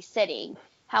 so they'll be sitting.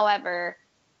 However,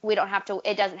 we don't have to.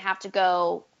 It doesn't have to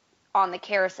go on the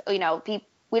carousel.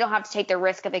 We don't have to take the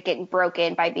risk of it getting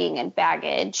broken by being in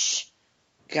baggage.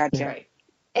 Gotcha. Right.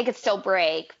 It could still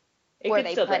break where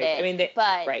they put it. I mean,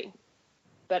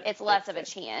 but it's less of a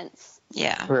chance.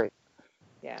 Yeah. Right.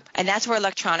 Yeah. And that's where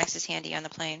electronics is handy on the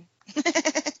plane.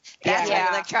 That's where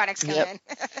electronics come in.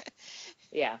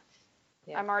 Yeah.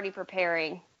 I'm already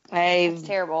preparing. I'm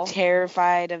terrible.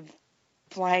 Terrified of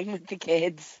flying with the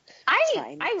kids.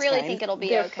 I really think it'll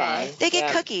be okay. They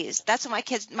get cookies. That's what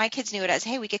my kids knew it as.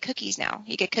 Hey, we get cookies now.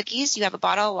 You get cookies. You have a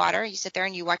bottle of water. You sit there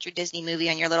and you watch your Disney movie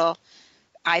on your little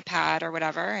iPad or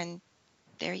whatever, and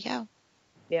there you go.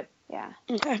 Yep. Yeah.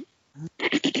 Okay.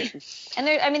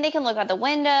 And they can look out the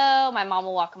window. My mom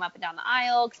will walk them up and down the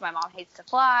aisle because my mom hates to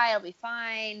fly. It'll be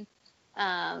fine.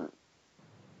 And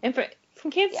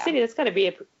from Kansas City, that's got to be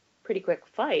a pretty quick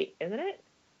flight, isn't it?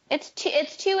 It's 2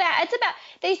 hours.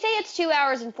 They say it's 2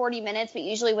 hours and 40 minutes, but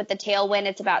usually with the tailwind,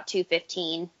 it's about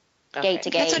 2:15 gate to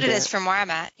gate. That's what it is from where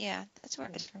I'm at. Yeah, that's where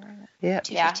it is from where I'm at.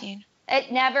 Yeah. 2:15.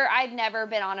 I've never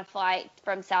been on a flight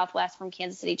from Southwest from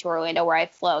Kansas City to Orlando where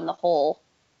I've flown the whole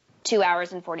 2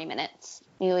 hours and 40 minutes.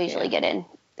 You usually get in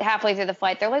halfway through the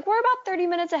flight. They're like, we're about 30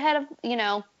 minutes ahead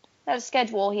of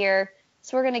schedule here,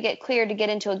 so we're going to get cleared to get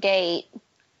into a gate.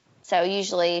 So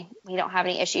usually we don't have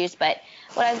any issues. But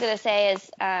what I was going to say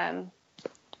is I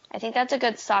think that's a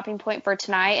good stopping point for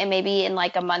tonight. And maybe in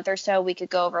like a month or so we could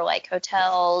go over like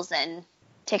hotels and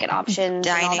ticket options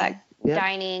and all that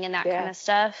dining and that kind of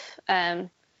stuff. That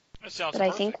sounds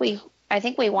but perfect. I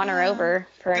think we won her over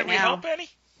for right now. Did we help any?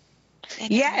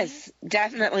 Yes,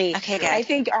 definitely. Okay, good. I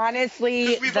think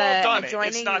honestly we've all done it.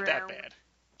 It's not room, that bad.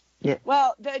 Yeah.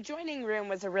 Well, the adjoining room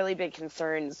was a really big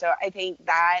concern, so I think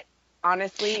that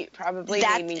honestly probably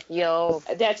made me feel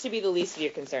that should be the least of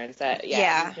your concerns.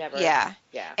 Yeah.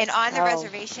 And on the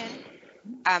reservation,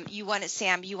 you want to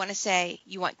say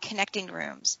you want connecting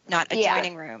rooms, not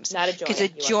adjoining rooms. Not adjoining. Because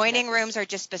adjoining rooms are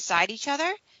just beside each other.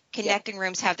 Connecting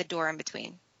rooms have the door in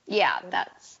between. Yeah,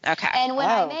 that's okay. And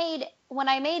when when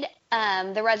I made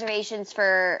the reservations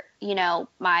for,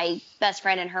 my best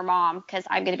friend and her mom, because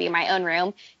I'm going to be in my own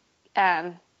room.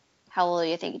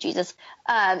 Hallelujah, thank you, Jesus.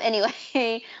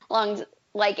 Anyway, when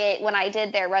I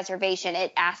did their reservation,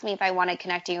 it asked me if I wanted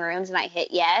connecting rooms, and I hit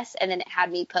yes, and then it had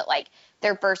me put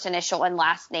their first initial and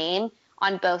last name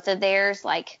on both of theirs.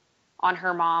 On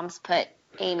her mom's, put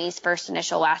Amy's first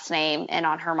initial last name, and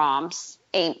on her mom's,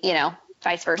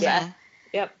 vice versa. Yeah.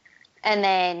 Yep. And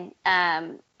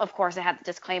then, of course, I had the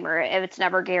disclaimer: it's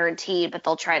never guaranteed, but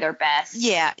they'll try their best.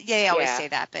 Yeah, they always say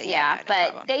that, but no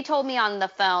problem. They told me on the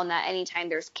phone that anytime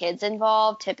there's kids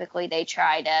involved, typically they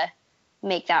try to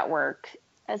make that work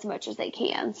as much as they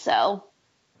can. So.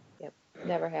 Yep.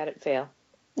 Never had it fail.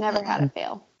 Never had it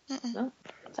fail. No.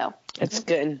 So. It's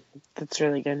good. That's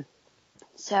really good.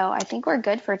 So I think we're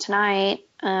good for tonight.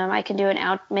 I can do an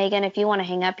out, Megan. If you want to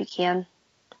hang up, you can.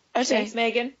 Okay. Thanks,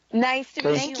 Megan. Nice to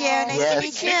meet you. Thank you. Nice to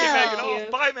meet you. Thank you,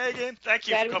 Megan. Bye, Megan. Thank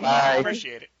you for coming on. I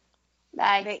appreciate it.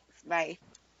 Bye. Thanks. Bye.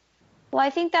 Well,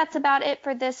 I think that's about it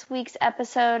for this week's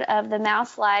episode of The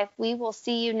Mouse Life. We will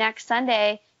see you next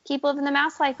Sunday. Keep living the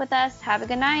mouse life with us. Have a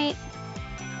good night.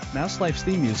 Mouse Life's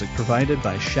theme music provided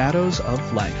by Shadows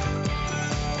of Life.